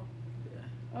Pub Crawl. Yeah,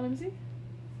 Oh, let me see. I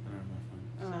don't have my phone.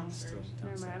 Oh, Sounds Still first.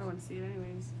 never mind. I don't want to see it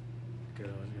anyways. Good, I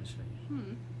was gonna show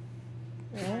you.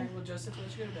 Alright, well, Joseph,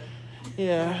 let's go to bed.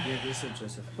 Yeah. Yeah, this is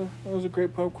Joseph. That was a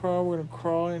great pub crawl. We're gonna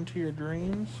crawl into your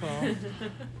dreams. So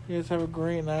you guys have a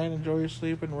great night. Enjoy your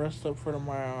sleep and rest up for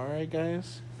tomorrow. All right,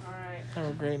 guys. Alright. Have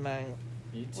a great night.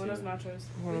 You too. Buenos nachos.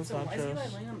 What Wait, else so why is Eli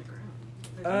nachos? laying on the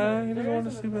ground? He doesn't want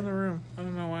to sleep in the room. I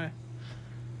don't know why.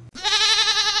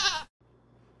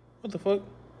 What the fuck?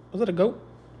 Was that a goat?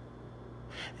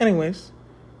 Anyways,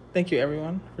 thank you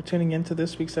everyone for tuning in to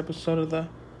this week's episode of the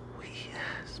We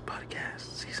Yes Podcast,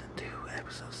 Season 2,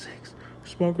 Episode 6,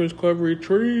 Smokers Club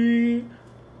Retreat.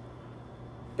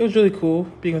 It was really cool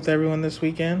being with everyone this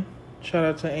weekend. Shout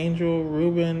out to Angel,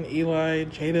 Ruben, Eli,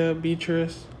 Jada,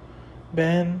 Beatrice,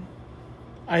 Ben,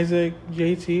 Isaac,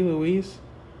 JT, Luis,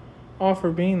 all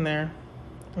for being there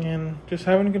and just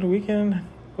having a good weekend,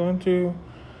 going to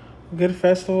a good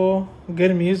festival,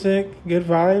 good music, good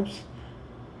vibes.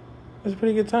 It was a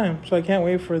pretty good time. So I can't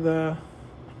wait for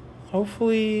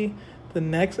hopefully the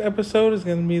next episode is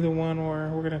going to be the one where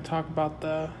we're going to talk about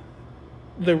the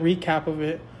recap of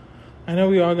it. I know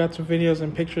we all got some videos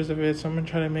and pictures of it, so I'm going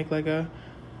to try to make like a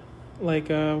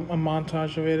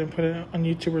montage of it and put it on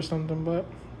YouTube or something, but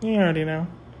you already know.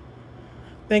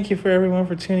 Thank you for everyone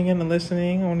for tuning in and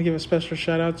listening. I want to give a special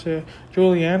shout out to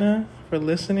Juliana for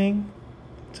listening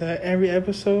to every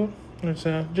episode. Or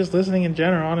to just listening in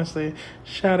general, honestly.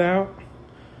 Shout out.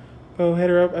 Go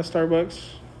hit her up at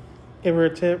Starbucks. Give her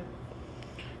a tip.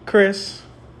 Chris,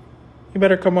 you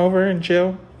better come over and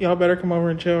chill. Y'all better come over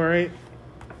and chill, alright?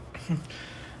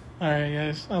 Alright,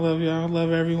 guys. I love y'all. I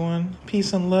love everyone.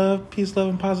 Peace and love. Peace, love,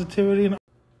 and positivity. And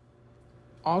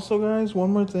also, guys,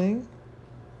 one more thing.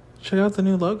 Check out the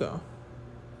new logo.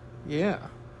 Yeah.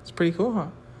 It's pretty cool, huh?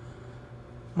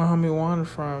 My homie Juan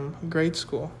from grade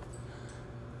school.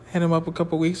 Hit him up a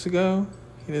couple weeks ago.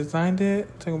 He designed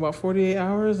it. Took about 48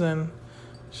 hours and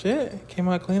shit, came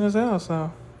out clean as hell.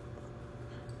 So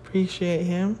appreciate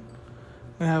him.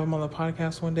 Gonna have him on the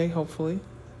podcast one day, hopefully.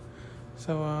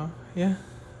 So yeah.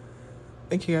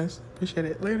 Thank you guys. Appreciate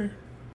it. Later.